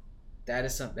 That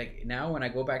is something, like, now when I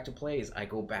go back to plays, I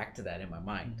go back to that in my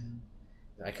mind.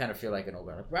 I kind of feel like an old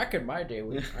guy. Like, back in my day,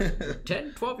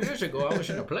 10, 12 years ago, I was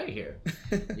in a play here,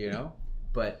 you know?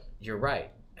 But you're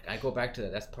right. I go back to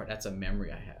that. That's a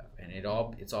memory I have. And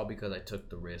it's all because I took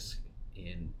the risk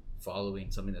in following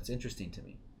something that's interesting to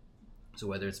me. So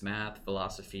whether it's math,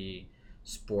 philosophy,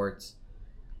 sports,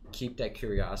 keep that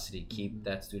curiosity, keep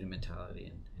that student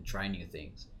mentality, and try new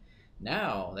things.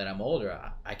 Now that I'm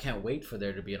older, I can't wait for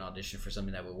there to be an audition for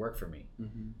something that would work for me.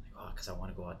 Mm-hmm. Because I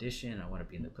want to go audition, I want to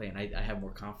be in the play, and I have more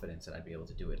confidence that I'd be able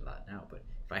to do it a lot now. But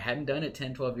if I hadn't done it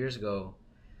 10, 12 years ago,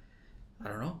 I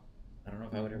don't know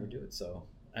if I would ever do it. So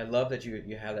I love that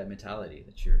you have that mentality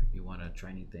that you want to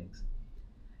try new things.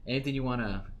 Anything you want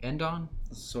to end on?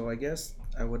 So I guess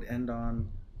I would end on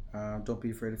don't be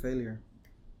afraid of failure,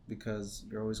 because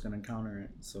you're always going to encounter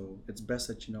it. So it's best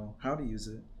that you know how to use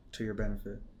it to your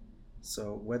benefit.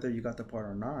 So whether you got the part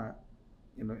or not,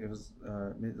 it was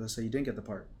let's say you didn't get the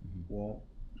part. Mm-hmm. Well,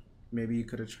 maybe you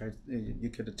could attempt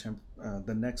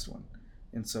the next one.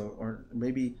 And so, or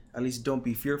maybe at least don't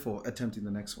be fearful attempting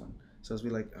the next one. So it's be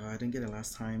like, I didn't get it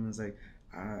last time. It's like,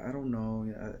 I don't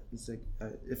know. It's like,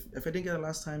 if I didn't get it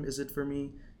last time, is it for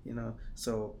me?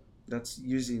 So that's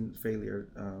using failure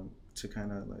to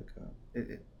kind of like,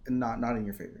 not in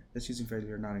your favor. It's using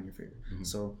failure not in your favor. Mm-hmm.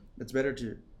 So it's better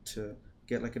to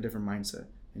get like a different mindset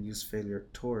and use failure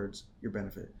towards your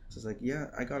benefit. So it's like, yeah,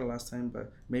 I got it last time,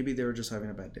 but maybe they were just having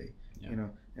a bad day,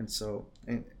 and so,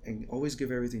 and always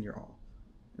give everything your all.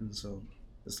 And so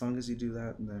as long as you do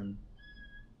that, and then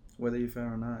whether you fail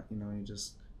or not, you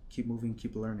just keep moving,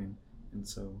 keep learning. And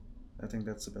so I think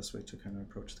that's the best way to kind of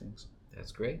approach things.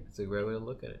 That's great. That's a great way to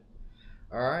look at it.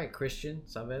 All right, Christian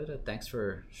Saavedra, thanks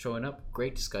for showing up.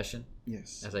 Great discussion.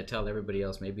 Yes. As I tell everybody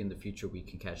else, maybe in the future we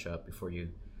can catch up before you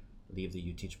leave the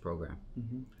You Teach program.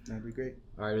 Mm-hmm. That'd be great.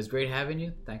 All right, it was great having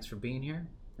you. Thanks for being here.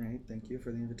 All right, thank you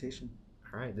for the invitation.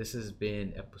 All right, this has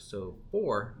been episode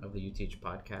 4 of the You Teach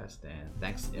podcast, and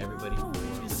thanks to everybody for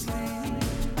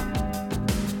listening.